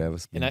having me,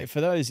 Travis.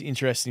 For those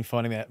interested in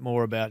finding out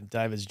more about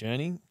David's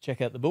journey, check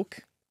out the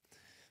book.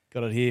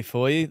 Got it here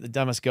for you, The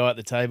Dumbest Guy at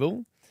the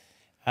Table.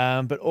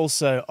 But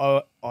also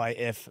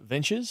OIF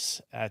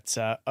Ventures at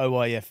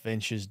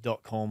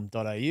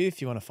oifventures.com.au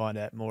if you want to find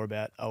out more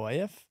about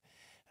OIF.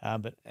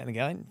 And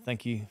again,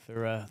 thank you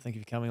for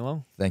coming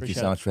along. Thank you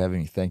so much for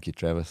having me. Thank you,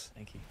 Travis.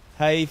 Thank you.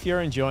 Hey, if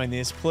you're enjoying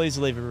this, please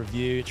leave a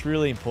review. It's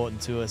really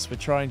important to us. We're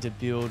trying to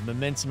build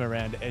momentum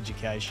around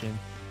education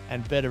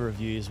and better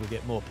reviews will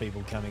get more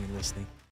people coming and listening.